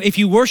what I found. If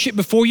you worship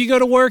before you go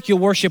to work, you'll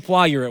worship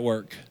while you're at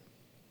work.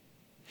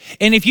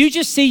 And if you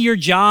just see your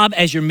job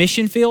as your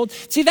mission field,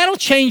 see, that'll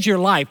change your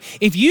life.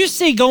 If you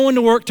see going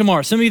to work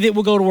tomorrow, some of you that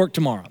will go to work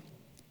tomorrow,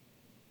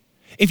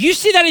 if you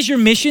see that as your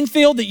mission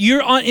field, that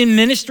you're in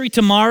ministry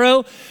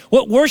tomorrow,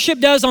 what worship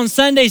does on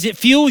Sundays, it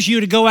fuels you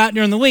to go out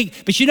during the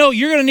week. But you know,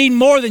 you're gonna need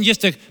more than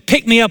just to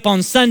pick me up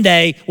on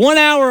Sunday. 1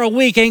 hour a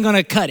week ain't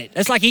gonna cut it.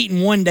 That's like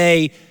eating one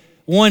day,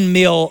 one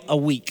meal a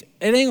week.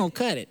 It ain't gonna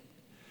cut it.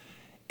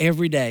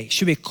 Every day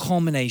should be a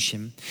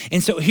culmination.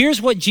 And so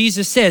here's what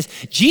Jesus says.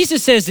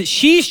 Jesus says that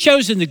she's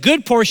chosen the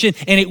good portion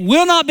and it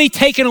will not be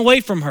taken away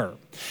from her.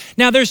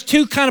 Now there's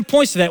two kind of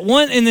points to that.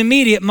 One in the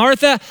immediate,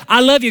 Martha, I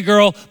love you,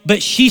 girl,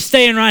 but she's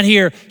staying right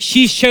here.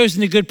 She's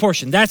chosen the good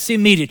portion. That's the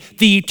immediate.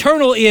 The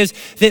eternal is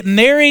that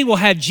Mary will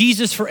have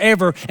Jesus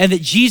forever and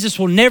that Jesus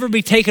will never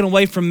be taken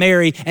away from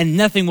Mary and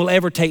nothing will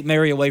ever take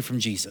Mary away from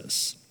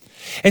Jesus.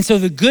 And so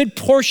the good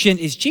portion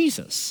is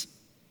Jesus.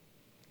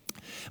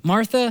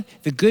 Martha,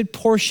 the good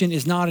portion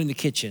is not in the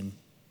kitchen.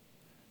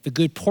 The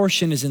good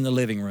portion is in the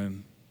living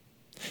room.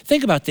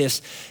 Think about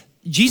this.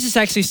 Jesus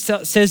actually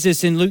says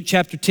this in Luke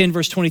chapter 10,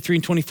 verse 23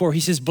 and 24.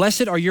 He says,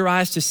 blessed are your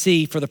eyes to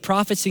see, for the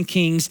prophets and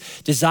kings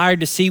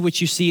desired to see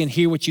what you see and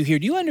hear what you hear.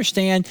 Do you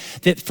understand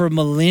that for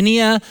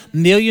millennia,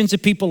 millions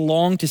of people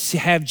long to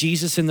have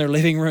Jesus in their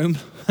living room?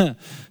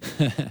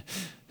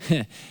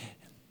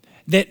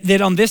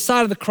 that on this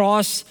side of the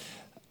cross,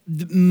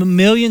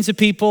 millions of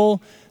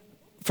people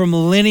for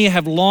millennia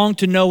have longed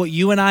to know what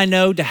you and I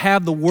know, to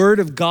have the word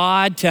of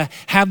God, to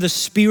have the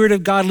Spirit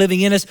of God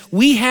living in us.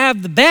 We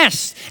have the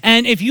best.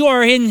 And if you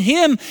are in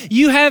him,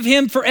 you have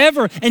him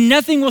forever and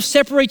nothing will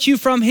separate you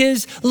from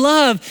his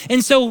love.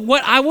 And so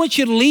what I want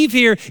you to leave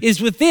here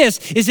is with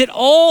this, is that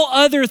all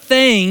other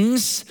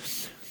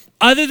things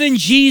other than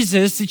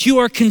Jesus that you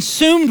are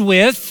consumed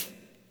with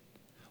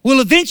will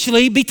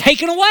eventually be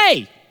taken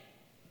away.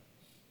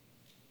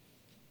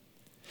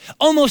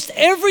 Almost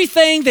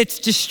everything that's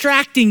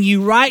distracting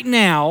you right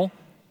now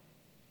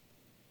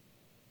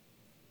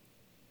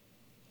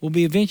will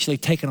be eventually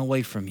taken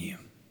away from you.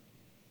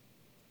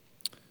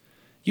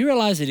 You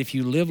realize that if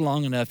you live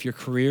long enough, your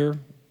career,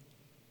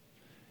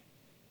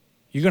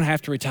 you're going to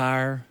have to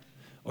retire,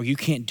 or you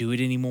can't do it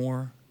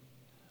anymore,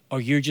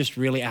 or you're just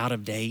really out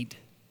of date.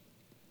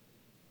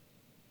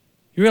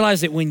 You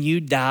realize that when you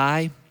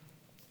die,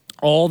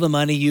 all the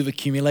money you've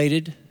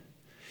accumulated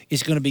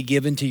is going to be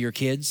given to your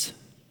kids,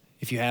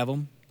 if you have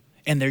them,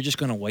 and they're just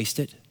going to waste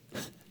it.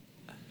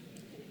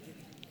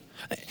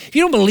 If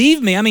you don't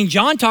believe me, I mean,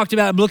 John talked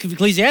about a book of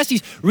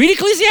Ecclesiastes. Read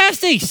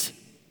Ecclesiastes.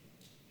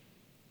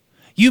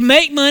 You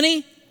make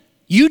money,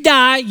 you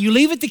die, you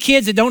leave it to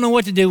kids that don't know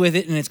what to do with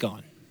it, and it's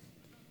gone.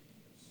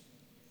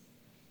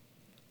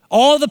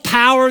 All the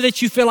power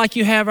that you feel like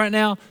you have right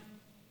now,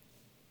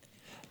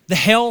 the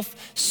health,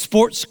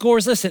 sports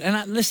scores. Listen,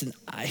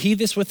 I heed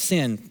this with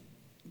sin.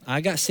 I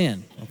got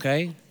sin,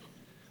 okay?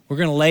 We're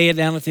going to lay it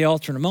down at the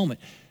altar in a moment.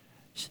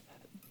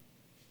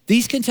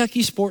 These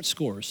Kentucky sports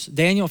scores,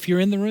 Daniel, if you're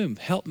in the room,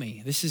 help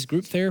me. This is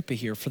group therapy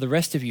here for the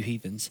rest of you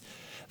heathens.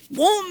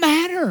 Won't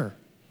matter.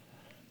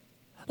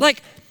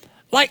 Like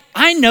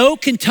I know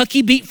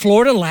Kentucky beat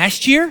Florida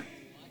last year.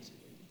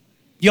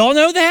 Y'all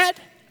know that?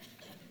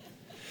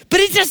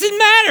 But it doesn't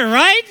matter,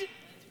 right?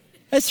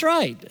 That's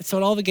right. That's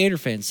what all the Gator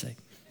fans say.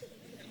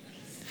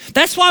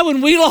 That's why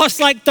when we lost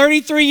like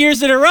 33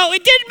 years in a row,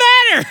 it didn't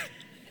matter.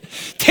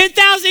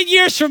 10,000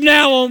 years from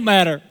now won't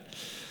matter.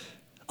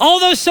 All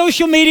those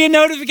social media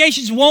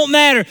notifications won't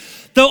matter.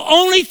 The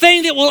only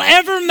thing that will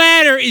ever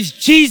matter is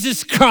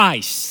Jesus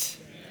Christ.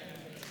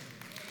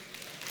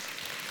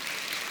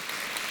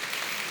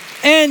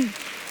 And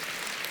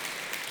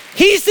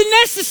he's the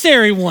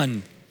necessary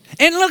one.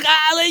 And look,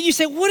 you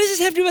say, what does this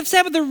have to do with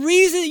Sabbath? The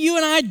reason that you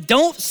and I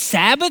don't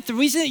Sabbath, the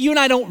reason that you and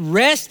I don't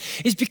rest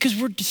is because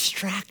we're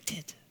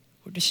distracted.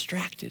 We're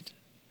distracted.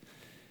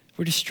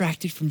 We're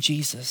distracted from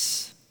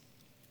Jesus.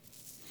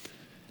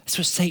 That's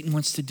what Satan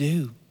wants to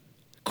do.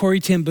 Corrie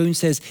ten Boom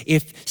says,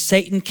 if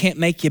Satan can't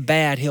make you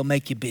bad, he'll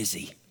make you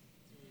busy.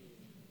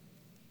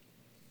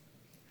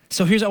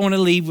 So here's what I want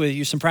to leave with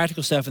you, some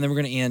practical stuff, and then we're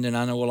going to end, and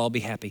I know we'll all be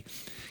happy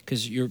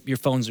because your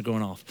phones are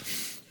going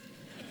off.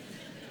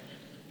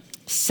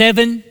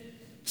 7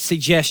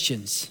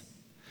 suggestions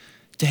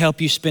to help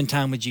you spend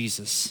time with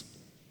Jesus.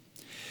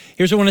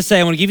 Here's what I want to say.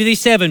 I want to give you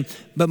these 7,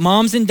 but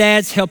moms and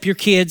dads, help your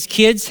kids.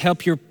 Kids,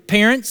 help your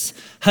parents.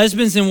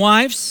 Husbands and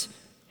wives,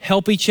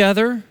 help each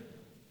other.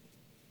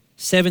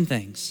 7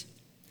 things.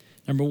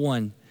 Number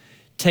 1,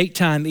 take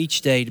time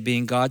each day to be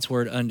in God's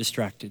word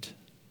undistracted.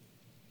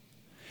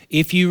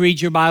 If you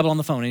read your Bible on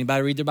the phone,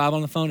 anybody read their Bible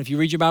on the phone? If you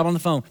read your Bible on the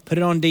phone, put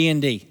it on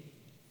D&D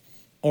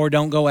or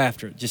don't go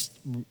after it. Just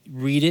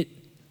read it.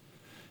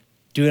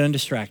 Do it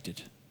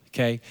undistracted,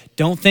 okay?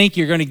 Don't think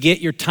you're going to get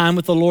your time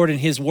with the Lord and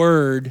his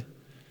word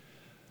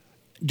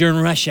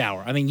during rush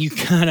hour. I mean, you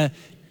gotta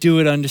do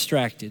it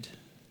undistracted.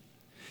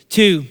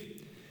 2,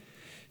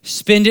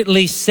 spend at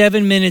least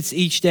 7 minutes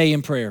each day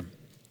in prayer.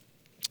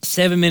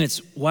 7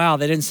 minutes, wow,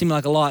 that doesn't seem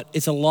like a lot.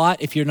 It's a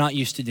lot if you're not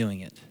used to doing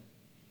it.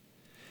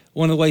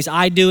 One of the ways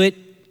I do it,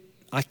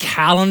 I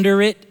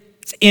calendar it.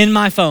 It's in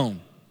my phone.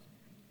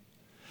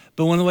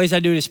 But one of the ways I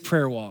do it is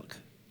prayer walk.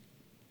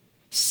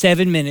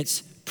 7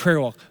 minutes, prayer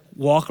walk.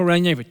 Walk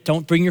around your neighborhood.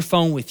 Don't bring your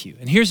phone with you.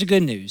 And here's the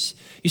good news.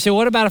 You say,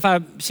 what about if I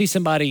see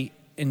somebody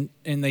and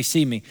they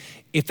see me?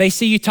 If they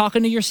see you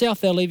talking to yourself,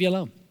 they'll leave you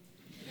alone.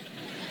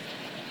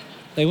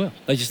 They will.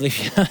 They just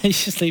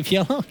leave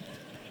you alone.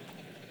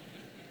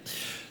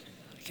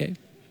 Okay?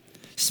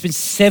 Spend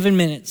 7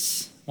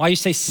 minutes. Why you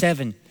say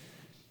 7?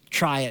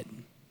 Try it.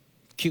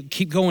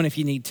 Keep going if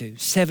you need to.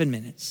 7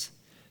 minutes.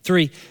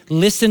 3,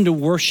 listen to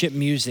worship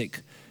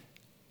music.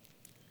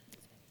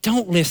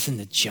 Don't listen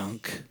to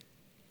junk.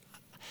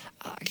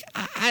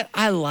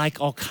 I like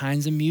all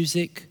kinds of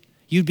music.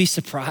 You'd be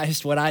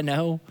surprised what I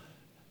know.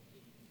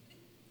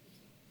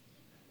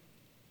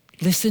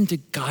 Listen to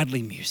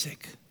godly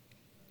music.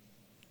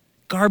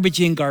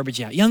 Garbage in,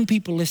 garbage out. Young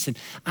people, listen.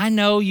 I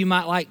know you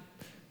might like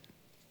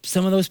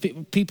some of those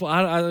people.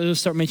 I'll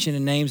start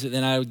mentioning names, but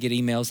then I would get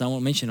emails. I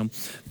won't mention them.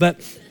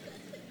 But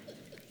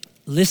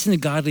listen to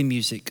godly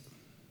music.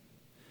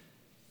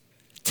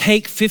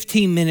 Take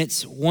 15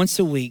 minutes once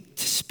a week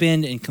to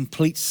spend in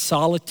complete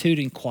solitude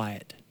and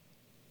quiet.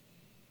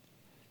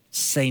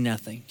 Say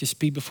nothing. Just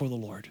be before the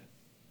Lord.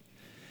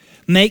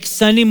 Make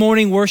Sunday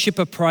morning worship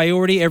a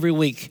priority every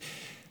week.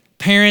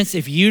 Parents,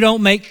 if you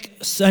don't make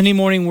Sunday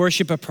morning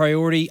worship a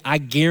priority, I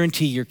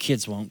guarantee your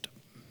kids won't.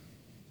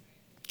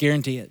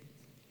 Guarantee it.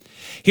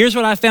 Here's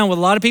what I found with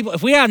a lot of people.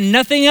 If we have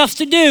nothing else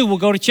to do, we'll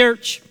go to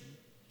church.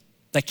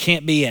 That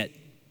can't be it.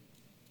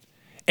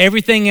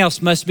 Everything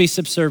else must be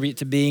subservient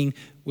to being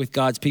with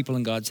God's people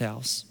in God's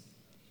house.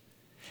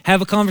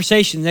 Have a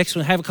conversation. Next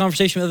one, have a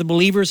conversation with other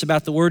believers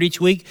about the word each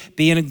week.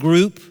 Be in a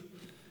group.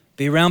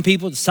 Be around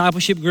people,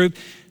 discipleship group.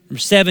 Number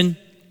 7,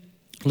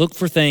 look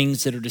for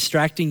things that are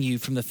distracting you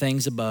from the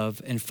things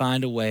above and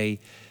find a way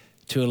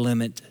to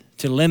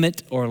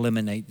limit or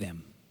eliminate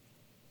them.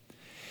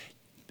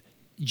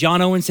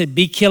 John Owen said,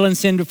 be killing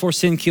sin before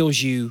sin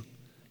kills you.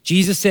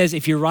 Jesus says,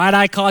 if your right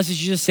eye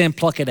causes you to sin,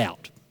 pluck it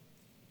out.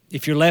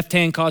 If your left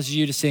hand causes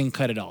you to sin,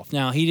 cut it off.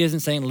 Now, he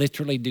doesn't say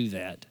literally do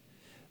that,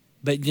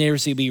 but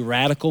there's going to be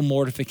radical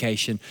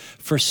mortification.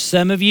 For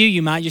some of you,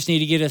 you might just need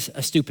to get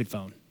a stupid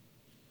phone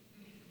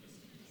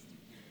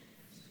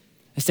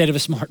instead of a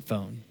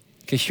smartphone,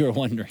 because you're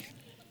wondering.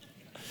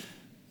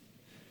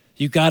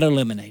 You've got to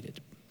eliminate it.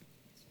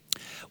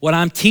 What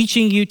I'm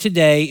teaching you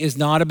today is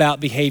not about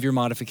behavior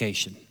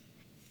modification.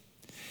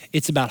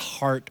 It's about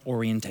heart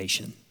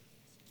orientation.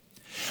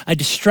 A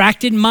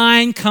distracted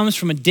mind comes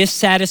from a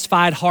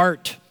dissatisfied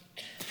heart.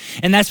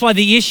 And that's why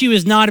the issue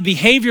is not a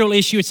behavioral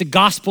issue, it's a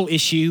gospel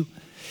issue.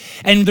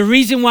 And the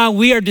reason why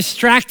we are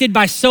distracted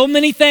by so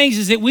many things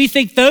is that we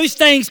think those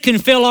things can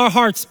fill our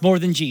hearts more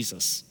than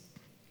Jesus.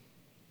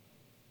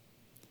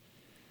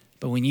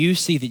 But when you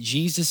see that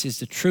Jesus is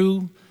the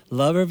true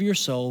lover of your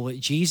soul, that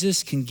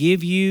Jesus can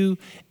give you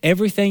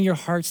everything your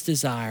heart's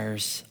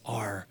desires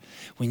are,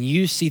 when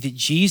you see that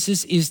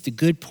Jesus is the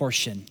good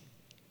portion,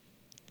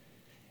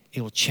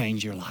 it will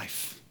change your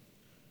life.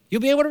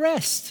 You'll be able to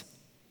rest.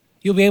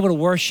 You'll be able to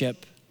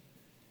worship,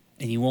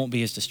 and you won't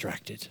be as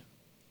distracted.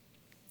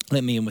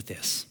 Let me end with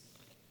this.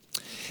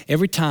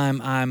 Every time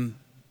I'm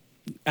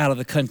out of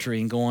the country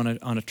and go on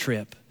a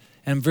trip,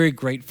 and I'm very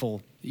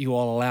grateful you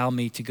all allow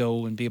me to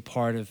go and be a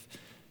part of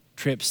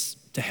trips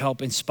to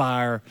help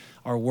inspire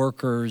our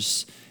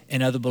workers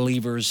and other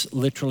believers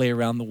literally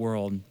around the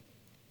world.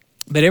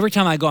 But every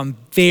time I go, I'm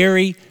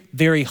very,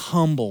 very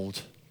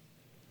humbled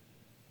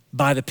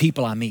by the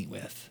people I meet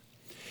with.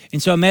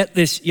 And so I met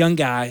this young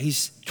guy.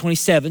 He's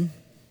 27.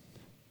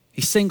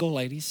 He's single,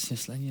 ladies,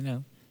 just letting you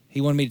know.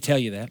 He wanted me to tell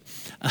you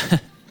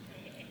that.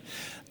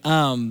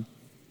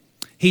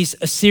 He's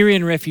a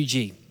Syrian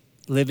refugee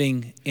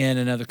living in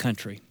another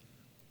country.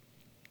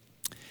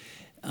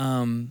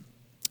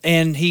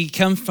 And he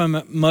comes from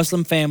a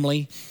Muslim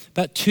family.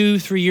 About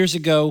 2-3 years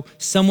ago,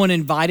 someone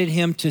invited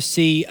him to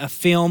see a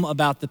film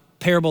about the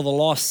parable of the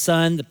lost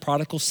son, the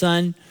prodigal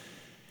son.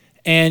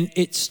 And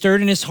it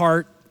stirred in his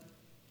heart.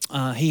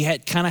 He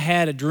had kind of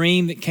had a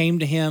dream that came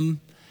to him,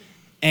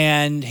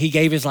 and he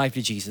gave his life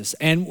to Jesus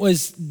and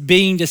was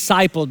being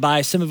discipled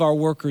by some of our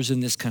workers in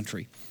this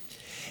country.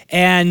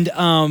 And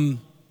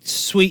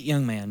sweet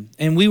young man.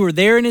 And we were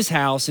there in his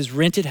house, his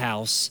rented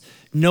house,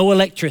 no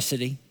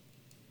electricity.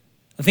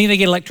 I think they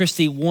get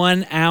electricity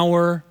 1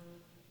 hour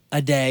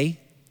a day.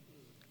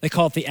 They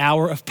call it the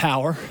hour of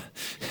power.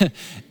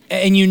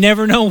 And you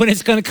never know when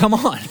it's going to come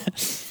on.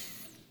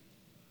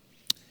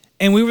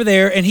 And we were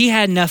there, and he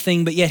had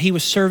nothing, but yet he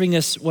was serving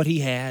us what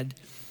he had.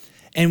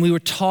 And we were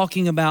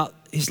talking about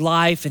his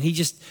life, and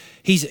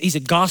he's a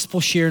gospel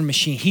sharing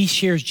machine. He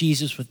shares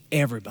Jesus with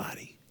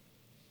everybody.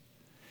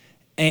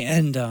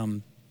 And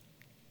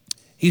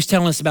he was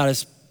telling us about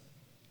his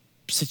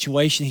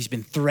situation. He's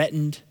been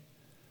threatened.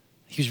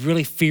 He was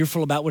really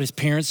fearful about what his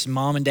parents,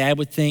 mom and dad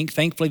would think.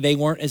 Thankfully, they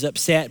weren't as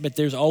upset, but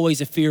there's always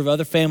a fear of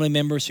other family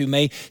members who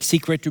may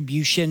seek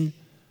retribution.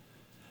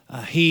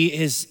 He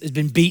has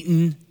been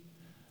beaten.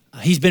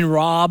 He's been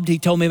robbed. He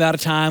told me about a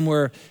time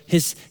where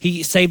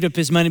he saved up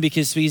his money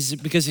because he's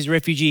a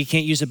refugee. He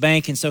can't use a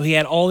bank. And so he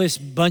had all this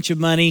bunch of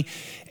money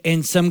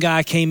and some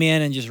guy came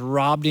in and just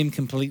robbed him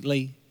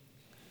completely.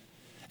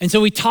 And so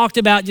we talked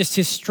about just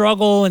his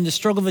struggle and the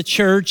struggle of the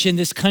church in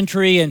this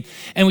country. And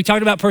we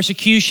talked about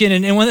persecution.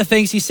 And one of the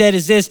things he said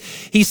is this.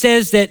 He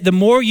says that the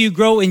more you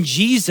grow in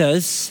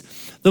Jesus,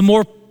 the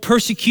more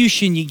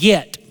persecution you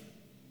get,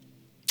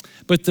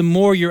 but the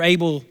more you're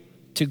able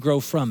to grow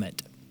from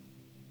it.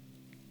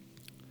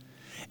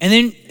 And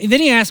then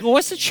he asked, well,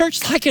 what's the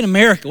church like in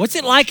America? What's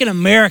it like in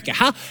America?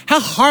 How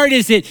hard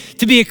is it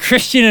to be a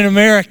Christian in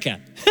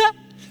America?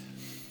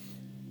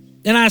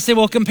 And I said,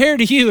 well, compared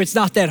to you, it's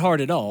not that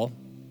hard at all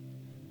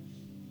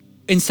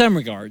in some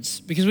regards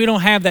because we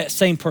don't have that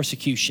same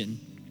persecution.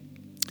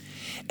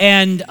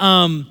 And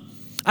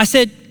I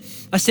said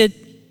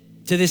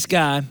to this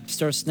guy,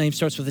 name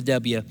starts with a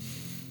W.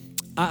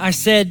 I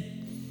said,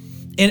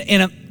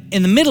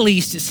 in the Middle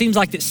East, it seems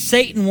like that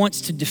Satan wants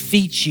to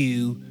defeat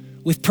you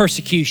with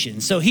persecution.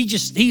 So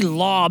he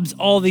lobs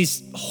all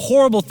these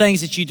horrible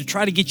things at you to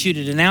try to get you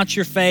to denounce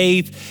your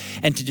faith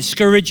and to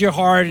discourage your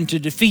heart and to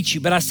defeat you.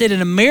 But I said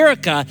in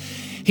America,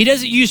 he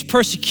doesn't use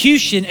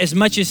persecution as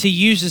much as he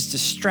uses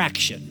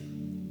distraction.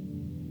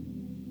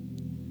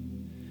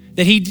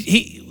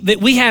 That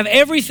we have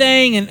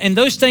everything and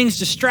those things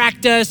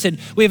distract us and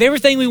we have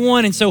everything we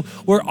want. And so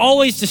we're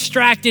always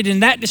distracted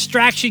and that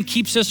distraction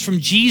keeps us from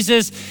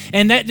Jesus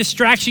and that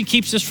distraction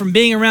keeps us from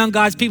being around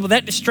God's people.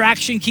 That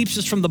distraction keeps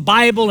us from the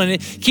Bible and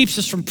it keeps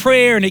us from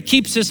prayer and it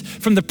keeps us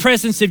from the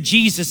presence of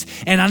Jesus.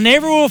 And I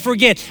never will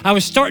forget, I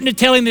was starting to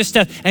tell him this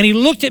stuff and he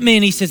looked at me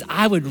and he says,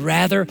 I would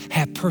rather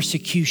have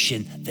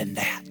persecution than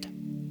that.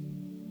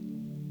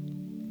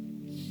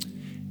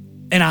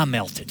 And I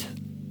melted.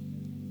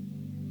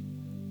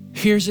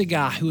 Here's a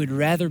guy who would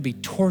rather be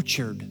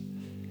tortured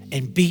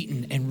and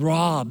beaten and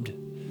robbed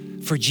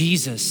for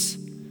Jesus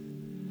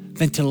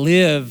than to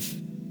live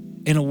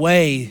in a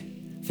way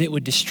that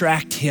would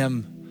distract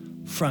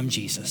him from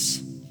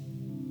Jesus.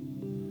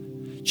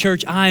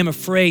 Church, I am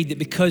afraid that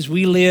because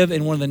we live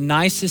in one of the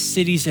nicest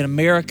cities in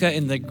America,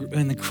 in the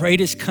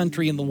greatest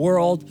country in the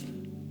world,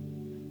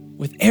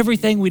 with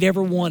everything we'd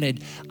ever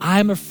wanted,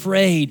 I'm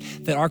afraid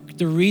that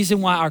the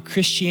reason why our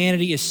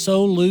Christianity is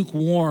so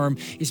lukewarm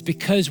is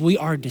because we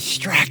are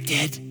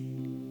distracted.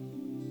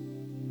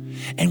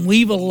 And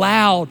we've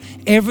allowed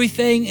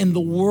everything in the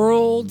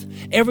world,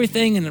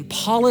 everything in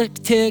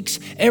politics,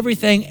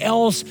 everything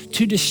else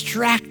to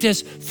distract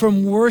us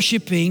from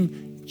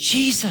worshiping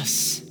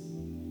Jesus.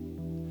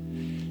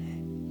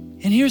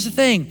 And here's the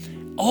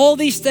thing, all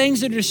these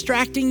things that are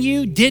distracting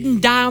you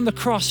didn't die on the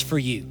cross for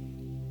you.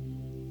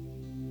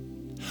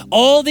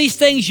 All these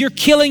things you're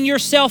killing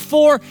yourself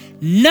for,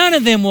 none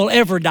of them will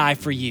ever die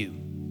for you.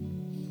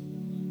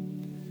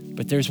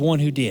 But there's one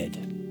who did.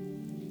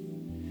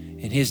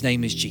 And his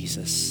name is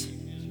Jesus.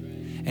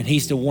 And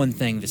he's the one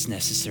thing that's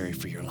necessary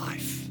for your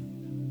life.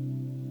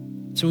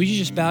 So will you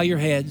just bow your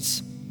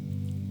heads,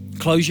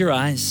 close your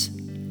eyes,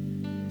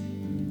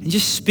 and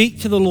just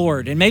speak to the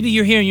Lord. And maybe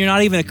you're here and you're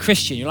not even a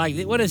Christian. You're like,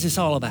 what is this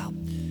all about?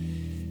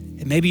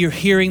 And maybe you're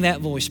hearing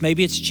that voice.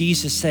 Maybe it's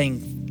Jesus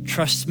saying,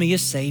 trust me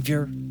as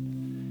Savior.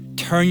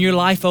 Turn your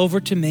life over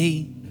to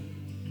me.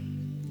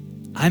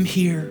 I'm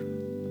here.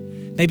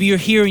 Maybe you're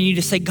here and you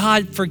just say,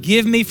 God,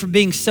 forgive me for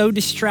being so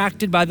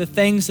distracted by the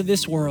things of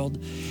this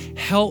world.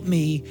 Help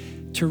me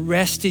to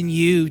rest in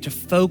you, to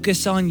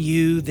focus on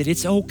you, that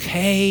it's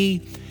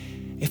okay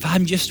if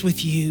I'm just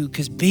with you,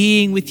 because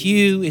being with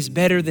you is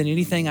better than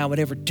anything I would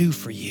ever do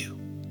for you.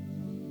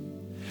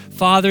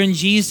 Father, in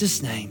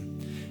Jesus'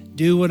 name,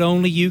 do what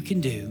only you can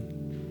do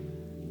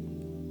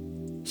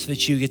so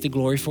that you get the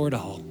glory for it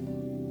all.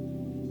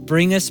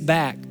 Bring us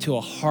back to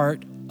a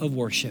heart of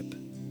worship.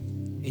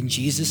 In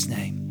Jesus'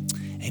 name,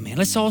 amen.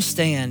 Let's all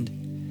stand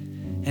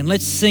and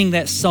let's sing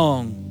that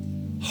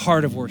song,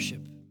 Heart of Worship.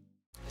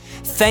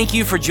 Thank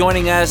you for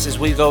joining us as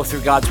we go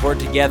through God's Word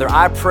together.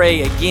 I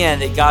pray again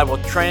that God will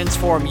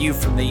transform you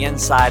from the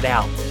inside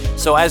out.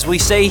 So as we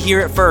say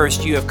here at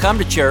First, you have come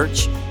to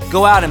church.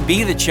 Go out and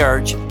be the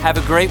church. Have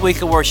a great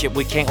week of worship.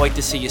 We can't wait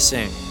to see you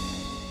soon.